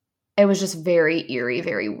it was just very eerie,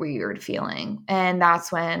 very weird feeling. And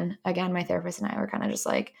that's when, again, my therapist and I were kind of just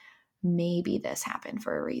like, maybe this happened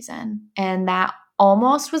for a reason. And that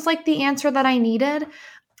almost was like the answer that I needed.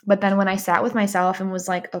 But then when I sat with myself and was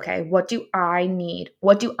like, okay, what do I need?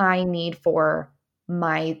 What do I need for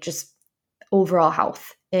my just overall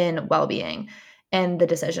health and well-being? And the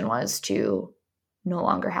decision was to no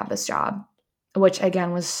longer have this job, which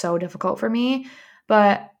again was so difficult for me.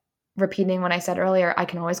 But repeating what I said earlier, I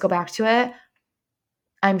can always go back to it.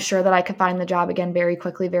 I'm sure that I could find the job again very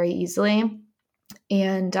quickly, very easily.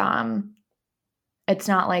 And it's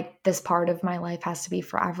not like this part of my life has to be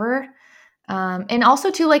forever. And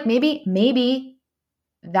also too, like maybe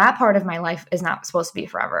that part of my life is not supposed to be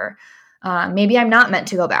forever. Maybe I'm not meant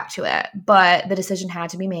to go back to it, but the decision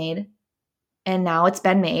had to be made. And now it's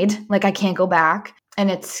been made. Like I can't go back. And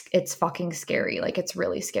it's fucking scary. Like it's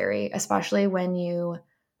really scary, especially when you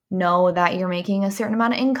know that you're making a certain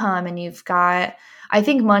amount of income and you've got, I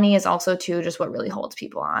think money is also too just what really holds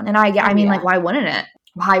people on. And I mean, like, why wouldn't it?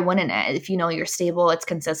 Why wouldn't it? If you know you're stable, it's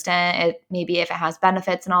consistent, maybe if it has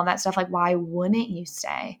benefits and all that stuff, like why wouldn't you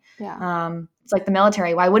stay? Yeah. It's like the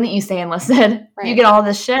military. Why wouldn't you stay enlisted? Right. You get all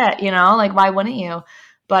this shit, you know, like why wouldn't you?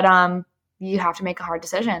 But you have to make a hard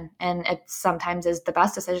decision, and it sometimes is the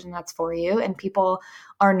best decision that's for you. And people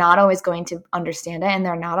are not always going to understand it, and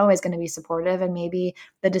they're not always going to be supportive. And maybe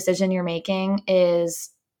the decision you're making is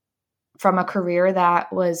from a career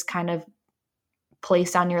that was kind of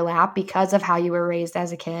placed on your lap because of how you were raised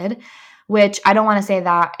as a kid, which I don't want to say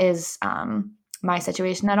that is my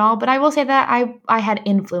situation at all, but I will say that I had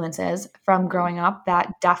influences from growing up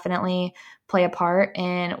that definitely play a part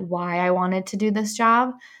in why I wanted to do this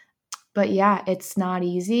job. But yeah, it's not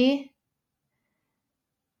easy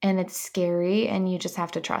and it's scary, and you just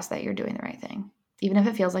have to trust that you're doing the right thing, even if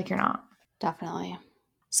it feels like you're not. Definitely.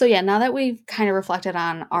 So yeah, now that we've kind of reflected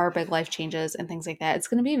on our big life changes and things like that, it's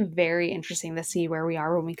going to be very interesting to see where we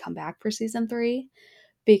are when we come back for season 3,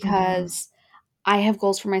 because I have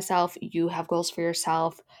goals for myself. You have goals for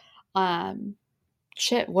yourself.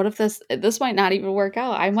 Shit, what if this might not even work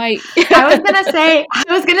out? I was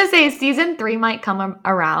gonna say season 3 might come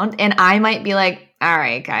around and I might be like, all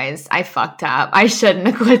right, guys, I fucked up. I shouldn't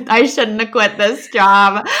have quit. I shouldn't have quit this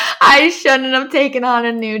job. I shouldn't have taken on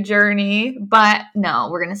a new journey. But no,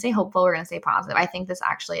 we're going to stay hopeful. We're going to stay positive. I think this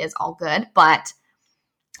actually is all good. But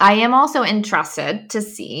I am also interested to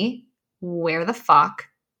see where the fuck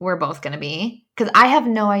we're both going to be. Because I have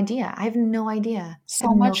no idea. I have no idea. So I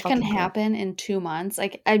have no much can fucking clue. happen in 2 months.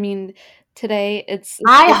 Like, I mean, today it's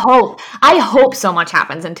I hope so much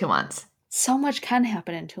happens in 2 months. so much can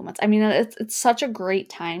happen in 2 months. I mean, it's such a great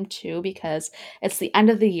time too because it's the end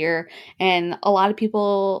of the year and a lot of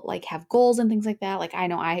people like have goals and things like that. Like I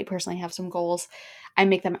know I personally have some goals. I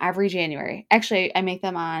make them every January. Actually, I make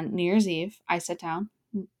them on New Year's Eve. I sit down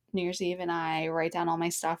New Year's Eve and I write down all my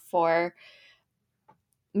stuff for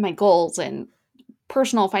my goals and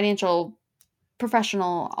personal, financial,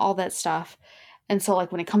 professional, all that stuff. And so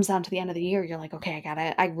like when it comes down to the end of the year, you're like, okay,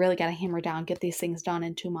 I really gotta hammer down, get these things done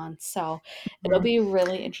in 2 months. So it'll be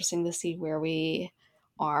really interesting to see where we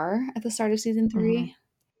are at the start of season 3.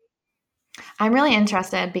 I'm really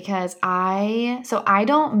interested because I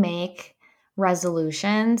don't make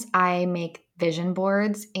resolutions. I make vision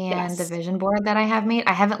boards, and the Yes. vision board that I have made,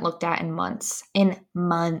 I haven't looked at in months. In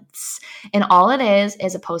months. And all it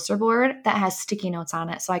is a poster board that has sticky notes on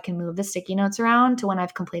it so I can move the sticky notes around to when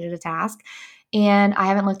I've completed a task. And I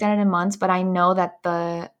haven't looked at it in months, but I know that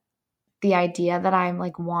the idea that I'm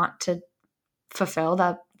like want to fulfill,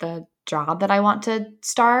 the job that I want to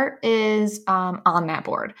start is on that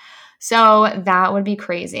board. So that would be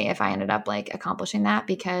crazy if I ended up like accomplishing that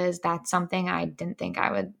because that's something I didn't think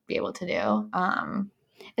I would be able to do.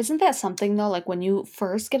 Isn't that something though? Like when you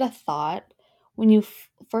first get a thought, when you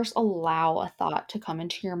first allow a thought to come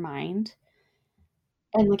into your mind,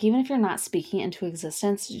 and like even if you're not speaking it into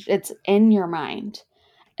existence, it's in your mind.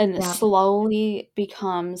 And it Yeah. slowly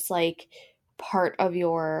becomes like part of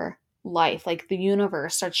your life. Like the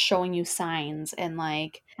universe starts showing you signs and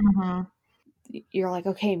like Mhm. you're like,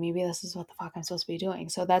 okay, maybe this is what the fuck I'm supposed to be doing.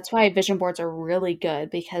 So that's why vision boards are really good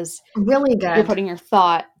because Really you're good. putting your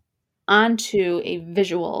thought onto a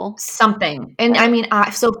visual. Something. And I Right. mean,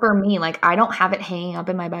 so for me, like I don't have it hanging up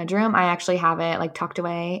in my bedroom. I actually have it like tucked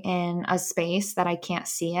away in a space that I can't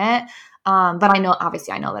see it. But I know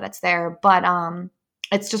obviously I know that it's there, but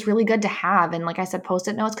it's just really good to have. And like I said,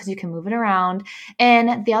 post-it notes because you can move it around.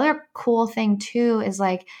 And the other cool thing too is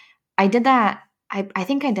like I did that. I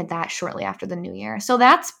think I did that shortly after the new year. So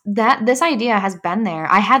this idea has been there.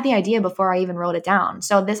 I had the idea before I even wrote it down.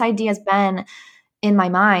 So this idea has been in my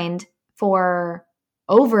mind for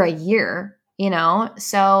over a year, you know?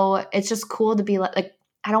 So it's just cool to be like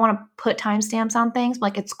I don't want to put timestamps on things, but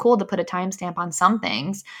like it's cool to put a timestamp on some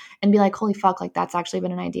things and be like, holy fuck, like that's actually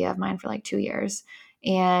been an idea of mine for like 2 years.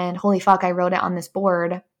 And holy fuck, I wrote it on this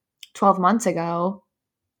board 12 months ago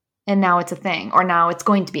and now it's a thing, or now it's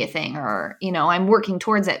going to be a thing, or, you know, I'm working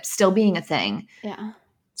towards it still being a thing. Yeah.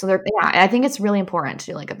 So I think it's really important to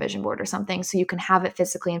do like a vision board or something so you can have it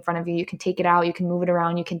physically in front of you. You can take it out, you can move it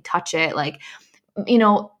around, you can touch it. Like, you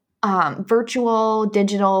know, virtual,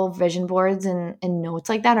 digital vision boards and notes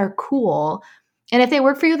like that are cool. And if they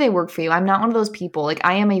work for you, they work for you. I'm not one of those people. Like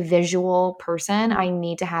I am a visual person. I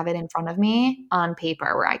need to have it in front of me on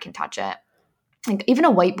paper where I can touch it. Like even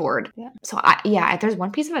a whiteboard. Yeah. So if there's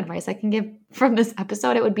one piece of advice I can give from this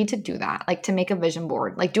episode, it would be to do that. Like to make a vision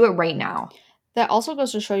board. Like do it right now. That also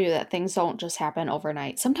goes to show you that things don't just happen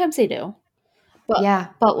overnight. Sometimes they do. But Yeah,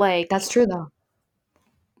 but like, that's true though.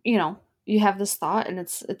 you know, you have this thought and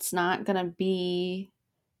it's not going to be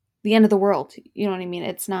the end of the world. You know what I mean?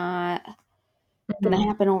 It's not going to Mhm.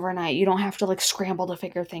 happen overnight. You don't have to like scramble to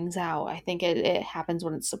figure things out. I think it happens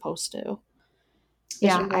when it's supposed to.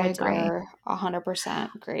 Yeah, Vision I boards agree. are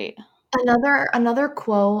 100% great. Another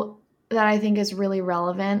quote that I think is really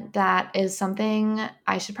relevant that is something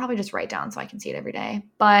I should probably just write down so I can see it every day.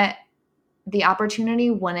 But the opportunity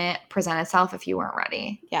wouldn't present itself if you weren't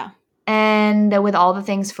ready. Yeah. And with all the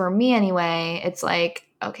things for me anyway, it's like,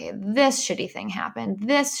 okay, this shitty thing happened.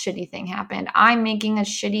 This shitty thing happened. I'm making a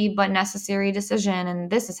shitty but necessary decision and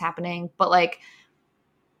this is happening. But like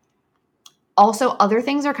also other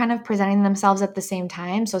things are kind of presenting themselves at the same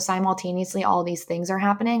time. So simultaneously all these things are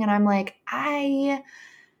happening and I'm like, I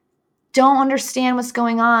don't understand what's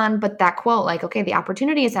going on, but that quote, like, okay, the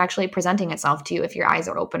opportunity is actually presenting itself to you. If your eyes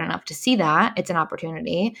are open enough to see that, it's an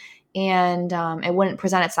opportunity. And it wouldn't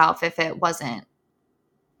present itself if it wasn't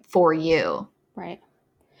for you. Right.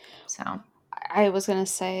 So, I was going to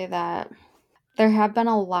say that there have been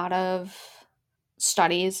a lot of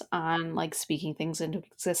studies on like speaking things into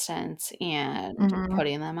existence and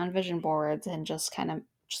putting them on vision boards and just kind of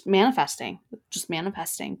just manifesting,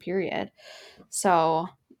 period. So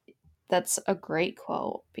that's a great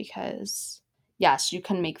quote because yes, you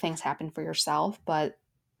can make things happen for yourself, but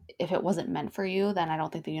if it wasn't meant for you, then I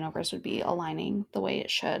don't think the universe would be aligning the way it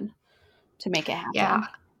should to make it happen. Yeah.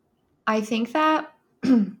 I think that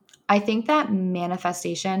I think that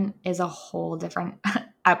manifestation is a whole different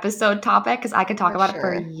episode topic because I could talk about it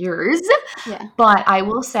for years. Yeah. But I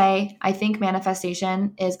will say I think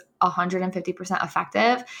manifestation is 150%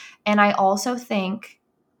 effective. And I also think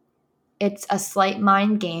it's a slight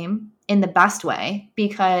mind game in the best way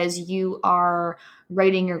because you are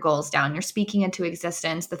writing your goals down. You're speaking into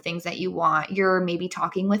existence the things that you want. You're maybe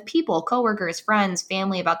talking with people, coworkers, friends,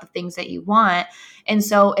 family about the things that you want. And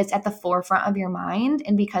so it's at the forefront of your mind.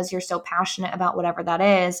 And because you're so passionate about whatever that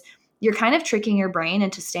is, you're kind of tricking your brain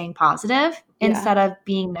into staying positive instead of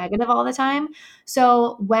being negative all the time.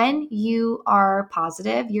 So when you are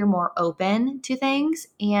positive, you're more open to things.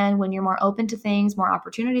 And when you're more open to things, more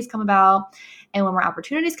opportunities come about. And when more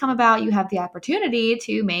opportunities come about, you have the opportunity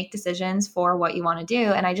to make decisions for what you want to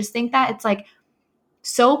do. And I just think that it's like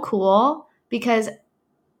so cool because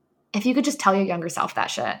if you could just tell your younger self that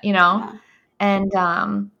shit, you know? Yeah.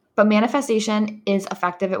 And, but manifestation is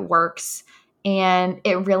effective. It works. And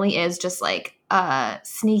it really is just like a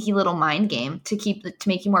sneaky little mind game to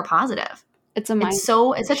make you more positive. It's a mind. It's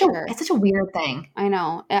such a weird thing. I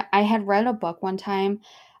know. I had read a book one time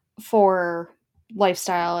for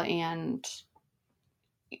lifestyle and,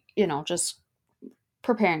 you know, just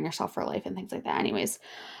preparing yourself for life and things like that. Anyways,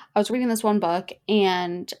 I was reading this one book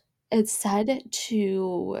and it said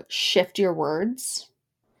to shift your words.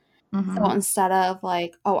 Mm-hmm. So instead of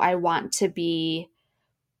like, oh, I want to be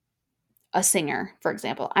a singer, for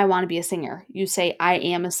example, I want to be a singer. You say, I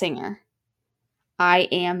am a singer. I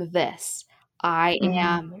am this. I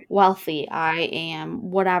am wealthy. I am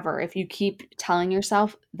whatever. If you keep telling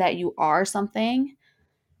yourself that you are something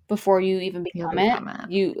before you even become it,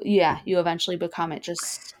 you eventually become it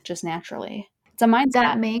just naturally. It's a mindset.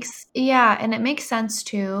 And it makes sense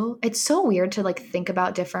too. It's so weird to like think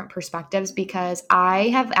about different perspectives because I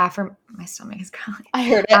have my stomach is growling. I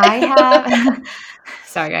heard it.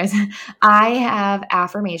 Sorry guys. I have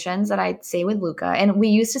affirmations that I say with Luca and we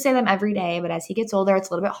used to say them every day, but as he gets older, it's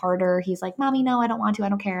a little bit harder. He's like, Mommy, no, I don't want to. I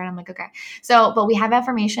don't care. And I'm like, okay. So, but we have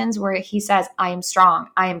affirmations where he says, I am strong.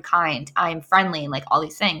 I am kind. I am friendly. And like all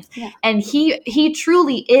these things. Yeah. And he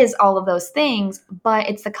truly is all of those things, but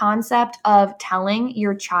it's the concept of telling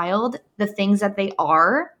your child the things that they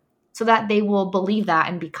are so that they will believe that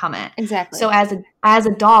and become it. Exactly. So as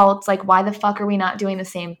adults, like why the fuck are we not doing the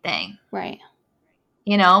same thing? Right.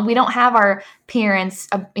 You know, we don't have our parents,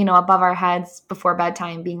 above our heads before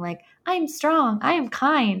bedtime being like, I'm strong, I am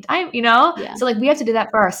kind, So like we have to do that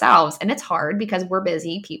for ourselves. And it's hard because we're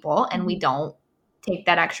busy people and we don't take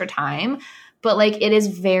that extra time. But like it is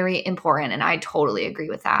very important. And I totally agree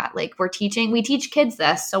with that. Like we teach kids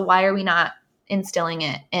this. So why are we not instilling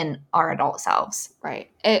it in our adult selves? Right.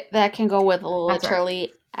 That can go with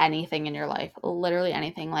literally anything in your life. Literally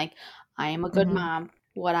anything. Like I am a good mom.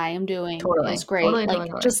 What I am doing is great.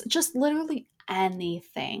 Totally. Just literally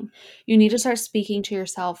anything. You need to start speaking to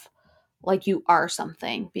yourself like you are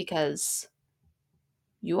something because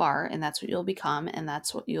you are, and that's what you'll become, and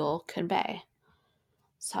that's what you'll convey.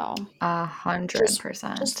 So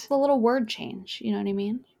 100%. Just the little word change. You know what I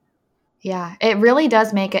mean? Yeah, it really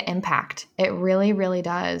does make an impact. It really, really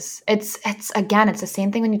does. It's the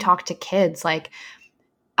same thing when you talk to kids. Like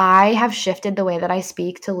I have shifted the way that I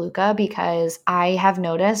speak to Luca because I have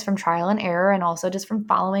noticed from trial and error and also just from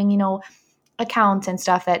following, accounts and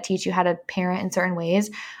stuff that teach you how to parent in certain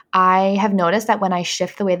ways. I have noticed that when I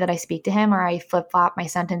shift the way that I speak to him or I flip-flop my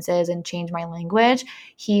sentences and change my language,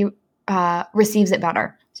 he receives it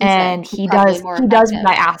better. So and he does what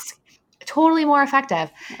I ask. Totally more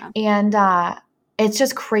effective. Yeah. And it's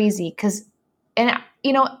just crazy because,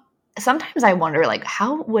 sometimes I wonder, like,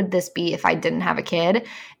 how would this be if I didn't have a kid?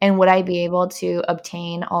 And would I be able to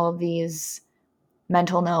obtain all of these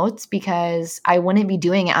mental notes? Because I wouldn't be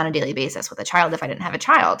doing it on a daily basis with a child if I didn't have a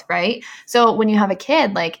child, right? So when you have a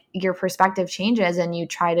kid, like, your perspective changes and you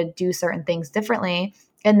try to do certain things differently.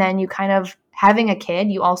 And then you kind of, having a kid,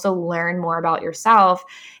 you also learn more about yourself.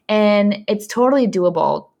 And it's totally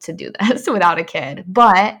doable to do this without a kid.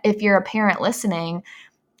 But if you're a parent listening,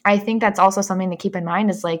 I think that's also something to keep in mind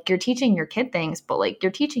is like you're teaching your kid things, but like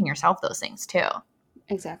you're teaching yourself those things too.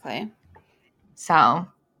 Exactly. So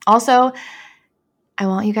also, I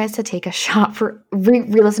want you guys to take a shot for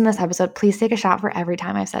re-listen to this episode. Please take a shot for every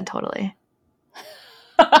time I've said totally.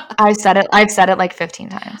 I've said it like 15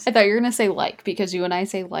 times. I thought you were going to say like, because you and I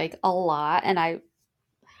say like a lot. And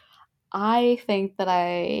I think that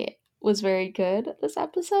I was very good this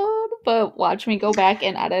episode, but watch me go back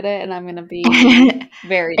and edit it, and I'm gonna be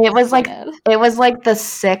very It was like disappointed. the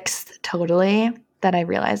sixth totally that I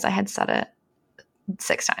realized I had said it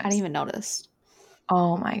 6 I didn't times. even notice.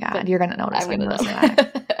 Oh my God. But You're going to notice I'm when you gonna listen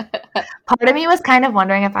to that. Part of me was kind of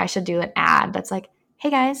wondering if I should do an ad that's like, hey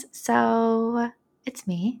guys, so it's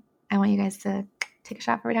me. I want you guys to take a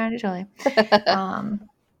shot for Down to Julie.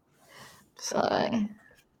 So funny.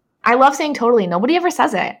 I love saying totally. Nobody ever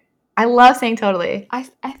says it. I love saying totally. I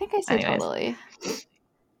think I say Anyways. totally.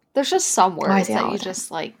 There's just some Oh, I words say it all that you the time.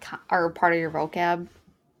 just like are part of your vocab.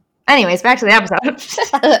 Anyways, back to the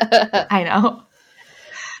episode. I know.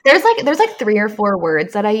 There's like 3 or 4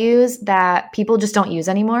 words that I use that people just don't use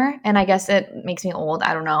anymore, and I guess it makes me old.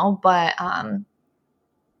 I don't know, but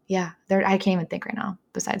yeah, I can't even think right now.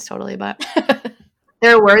 Besides totally, but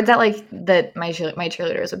there are words that like that my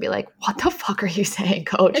cheerleaders would be like, "What the fuck are you saying,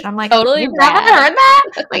 coach?" And I'm like, Totally "You've never heard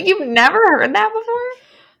that? Like you've never heard that before?"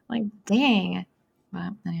 I'm like, dang.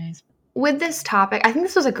 But anyways. With this topic, I think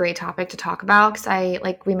this was a great topic to talk about because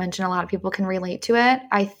like we mentioned, a lot of people can relate to it.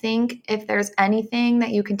 I think if there's anything that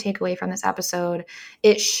you can take away from this episode,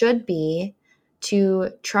 it should be to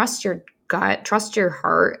trust your gut, trust your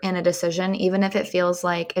heart in a decision, even if it feels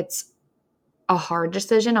like it's a hard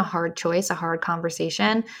decision, a hard choice, a hard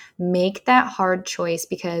conversation. Make that hard choice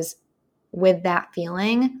because with that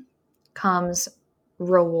feeling comes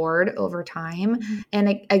reward over time. Mm-hmm.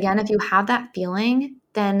 And again, if you have that feeling,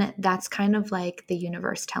 then that's kind of like the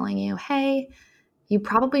universe telling you, hey, you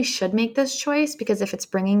probably should make this choice because if it's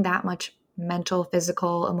bringing that much mental,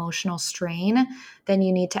 physical, emotional strain, then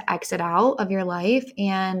you need to exit out of your life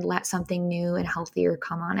and let something new and healthier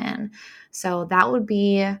come on in. So that would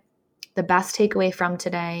be the best takeaway from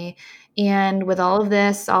today. And with all of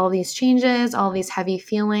this, all of these changes, all of these heavy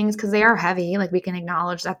feelings, because they are heavy, like we can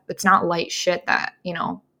acknowledge that it's not light shit that,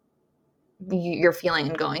 you're feeling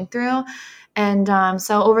and going through. And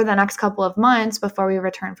so over the next couple of months before we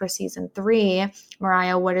return for season 3,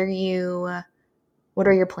 Mariah, what are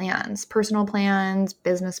your plans? Personal plans,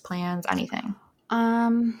 business plans, anything?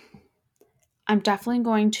 I'm definitely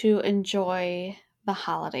going to enjoy the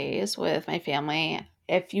holidays with my family.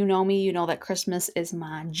 If you know me, you know that Christmas is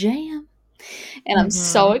my jam. And I'm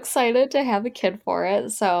so excited to have a kid for it.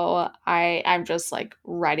 So I'm just like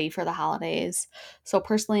ready for the holidays. So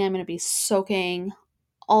personally, I'm going to be soaking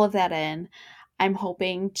all of that in. I'm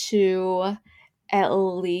hoping to at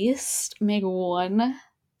least make one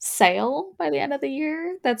sale by the end of the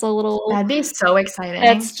year. That'd be so exciting.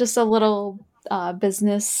 That's just a little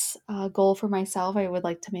business goal for myself. I would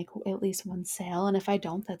like to make at least one sale. And if I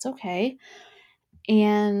don't, that's okay.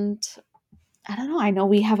 And I don't know. I know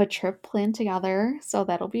we have a trip planned together, so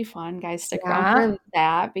that'll be fun. Guys, stick around for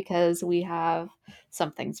that because we have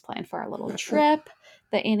some things planned for our little trip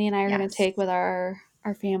that Annie and I are going to take with our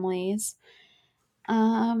families.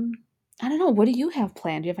 I don't know. What do you have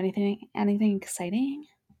planned? Do you have anything exciting?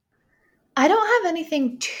 I don't have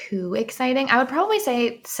anything too exciting. I would probably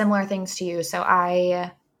say similar things to you. So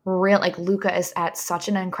Luca is at such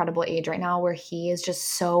an incredible age right now where he is just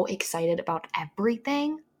so excited about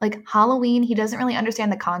everything. Like Halloween, he doesn't really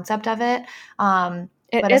understand the concept of it.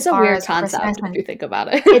 But as a weird concept if you think about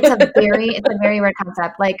it. It's a very weird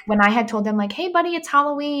concept. Like when I had told him like, hey buddy, it's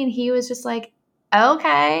Halloween, he was just like,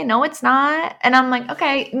 okay, no, it's not. And I'm like,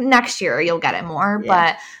 okay, next year you'll get it more.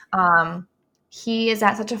 Yeah. But he is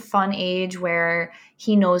at such a fun age where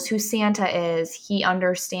he knows who Santa is. He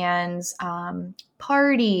understands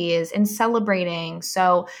parties and celebrating.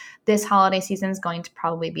 So this holiday season is going to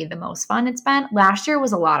probably be the most fun it's been. Last year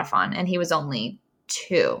was a lot of fun, and he was only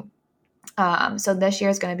 2. So this year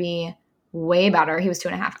is going to be way better. He was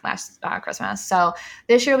 2.5 last Christmas. So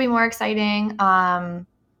this year will be more exciting.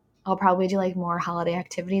 I'll probably do like more holiday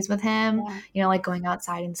activities with him, like going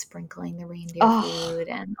outside and sprinkling the reindeer food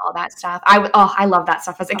and all that stuff. I love that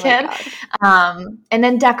stuff as a kid. And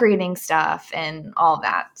then decorating stuff and all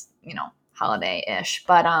that, holiday-ish.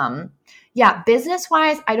 But yeah,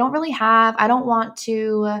 business-wise, I don't want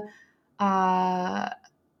to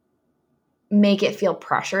make it feel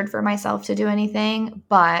pressured for myself to do anything,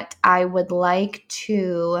 but I would like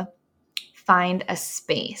to find a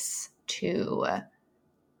space to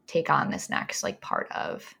take on this next part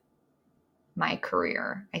of my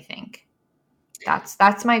career. I think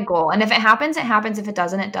that's my goal. And if it happens, it happens. If it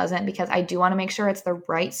doesn't, it doesn't, because I do want to make sure it's the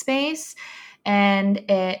right space and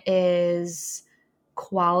it is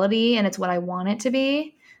quality and it's what I want it to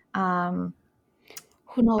be. Who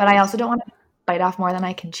knows? But I also don't want to bite off more than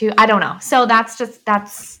I can chew. I don't know. So that's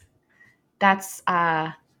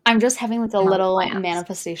I'm just having like a and our little plans.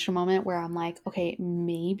 manifestation moment where I'm like, okay,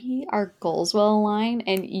 maybe our goals will align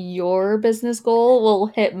and your business goal will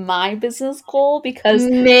hit my business goal because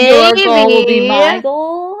your goal will be my Maybe.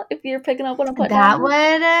 goal if you're picking up what I'm putting That down. would,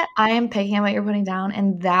 I am picking up what you're putting down,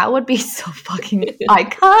 and that would be so fucking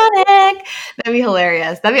iconic. That'd be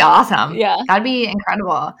hilarious. That'd be awesome. Yeah. That'd be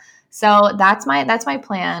incredible. So that's my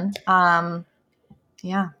plan.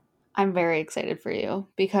 Yeah. I'm very excited for you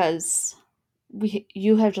because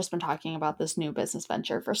you have just been talking about this new business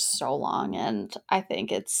venture for so long, and I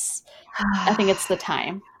think it's the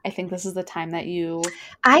time. I think this is the time that you.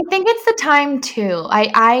 I think it's the time too.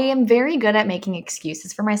 I am very good at making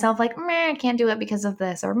excuses for myself, like, meh, I can't do it because of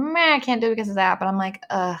this, or meh, I can't do it because of that. But I'm like,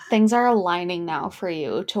 ugh. Things are aligning now for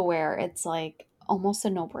you to where it's like almost a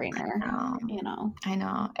no-brainer. I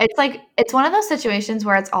know. It's like, it's one of those situations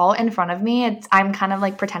where it's all in front of me. I'm kind of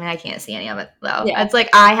like pretending I can't see any of it though. Yeah. It's like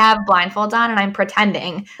I have blindfolds on and I'm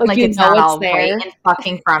pretending like you it's know not it's all there. right in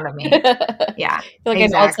fucking front of me. Yeah. Like I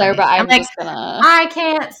know it's there, but I'm like, just gonna. I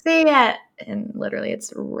can't see it. And literally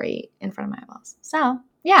it's right in front of my eyeballs. So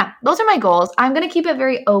yeah, those are my goals. I'm going to keep it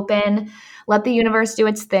very open. Let the universe do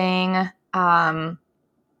its thing.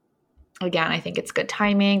 Again, I think it's good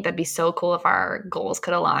timing. That'd be so cool if our goals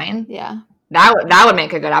could align. Yeah. That would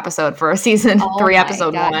make a good episode for a season 3,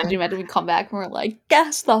 episode 1. Could you imagine we come back and we're like,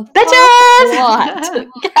 guess the bitches! What?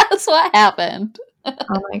 Guess what happened?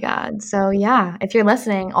 Oh my God. So yeah, if you're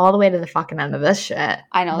listening all the way to the fucking end of this shit.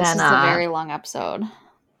 I know, this is a very long episode.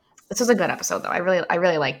 This was a good episode though. I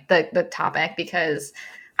really like the topic because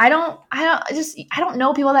I don't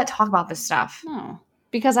know people that talk about this stuff. No.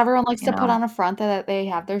 Because everyone likes to put on a front that they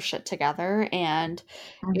have their shit together and,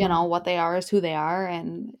 you know, what they are is who they are.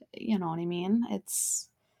 And you know what I mean? It's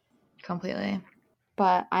completely.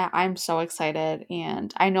 But I'm so excited.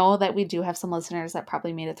 And I know that we do have some listeners that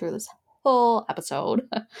probably made it through this whole episode,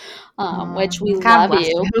 which we love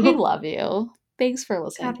you. We love you. Thanks for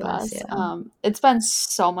listening to us. It's been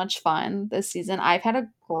so much fun this season. I've had a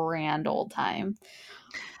grand old time.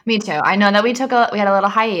 Me too. I know that we had a little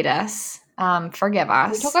hiatus. Forgive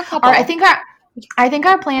us. We took a couple. Or I think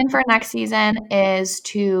our plan for next season is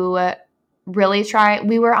to really try.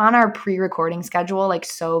 We were on our pre-recording schedule, like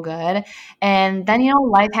so good, and then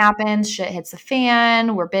life happens, shit hits the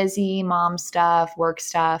fan. We're busy, mom stuff, work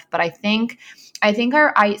stuff. But I think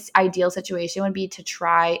our ideal situation would be to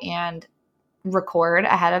try and record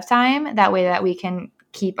ahead of time. That way, that we can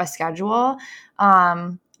keep a schedule.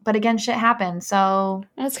 But again, shit happens. So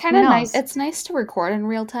it's kind of nice. It's nice to record in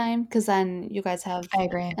real time because then you guys have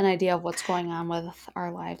an idea of what's going on with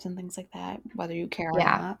our lives and things like that, whether you care or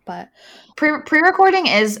not. But pre-recording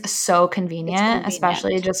is so convenient,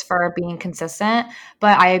 especially just for being consistent.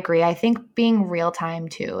 But I agree. I think being real time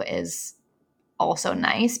too is also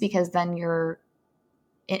nice because then your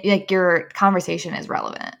conversation is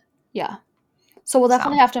relevant. Yeah. So we'll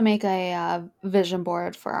definitely have to make a vision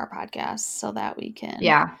board for our podcast so that we can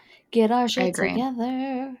get our shit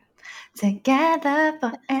together. Together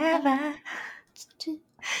forever.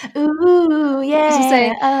 Ooh, yeah. Did you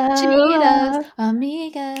say Cheetos,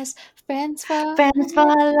 amigas, friends for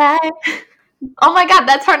life. Oh my God,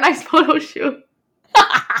 that's our next photo shoot.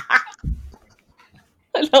 I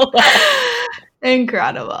know that.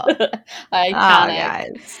 Incredible. Iconic.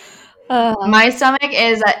 Guys. My stomach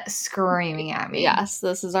is screaming at me. Yes,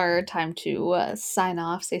 this is our time to sign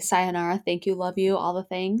off. Say sayonara, thank you, love you, all the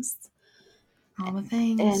things. All the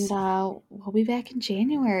things. And we'll be back in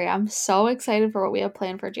January. I'm so excited for what we have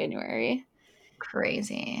planned for January.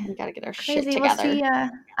 Crazy. We got to get our shit together. We'll see ya.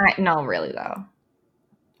 No, really though.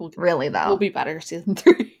 We'll be better season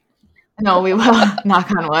 3. No, we will.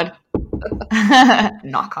 Knock on wood.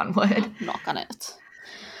 Knock on wood. Knock on it.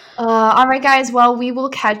 All right, guys. Well, we will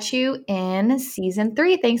catch you in season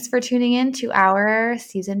 3. Thanks for tuning in to our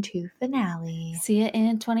season 2 finale. See you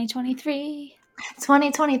in 2023.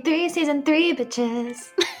 2023, season 3, bitches.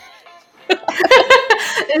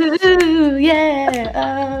 Ooh, yeah.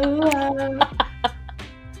 Oh, oh.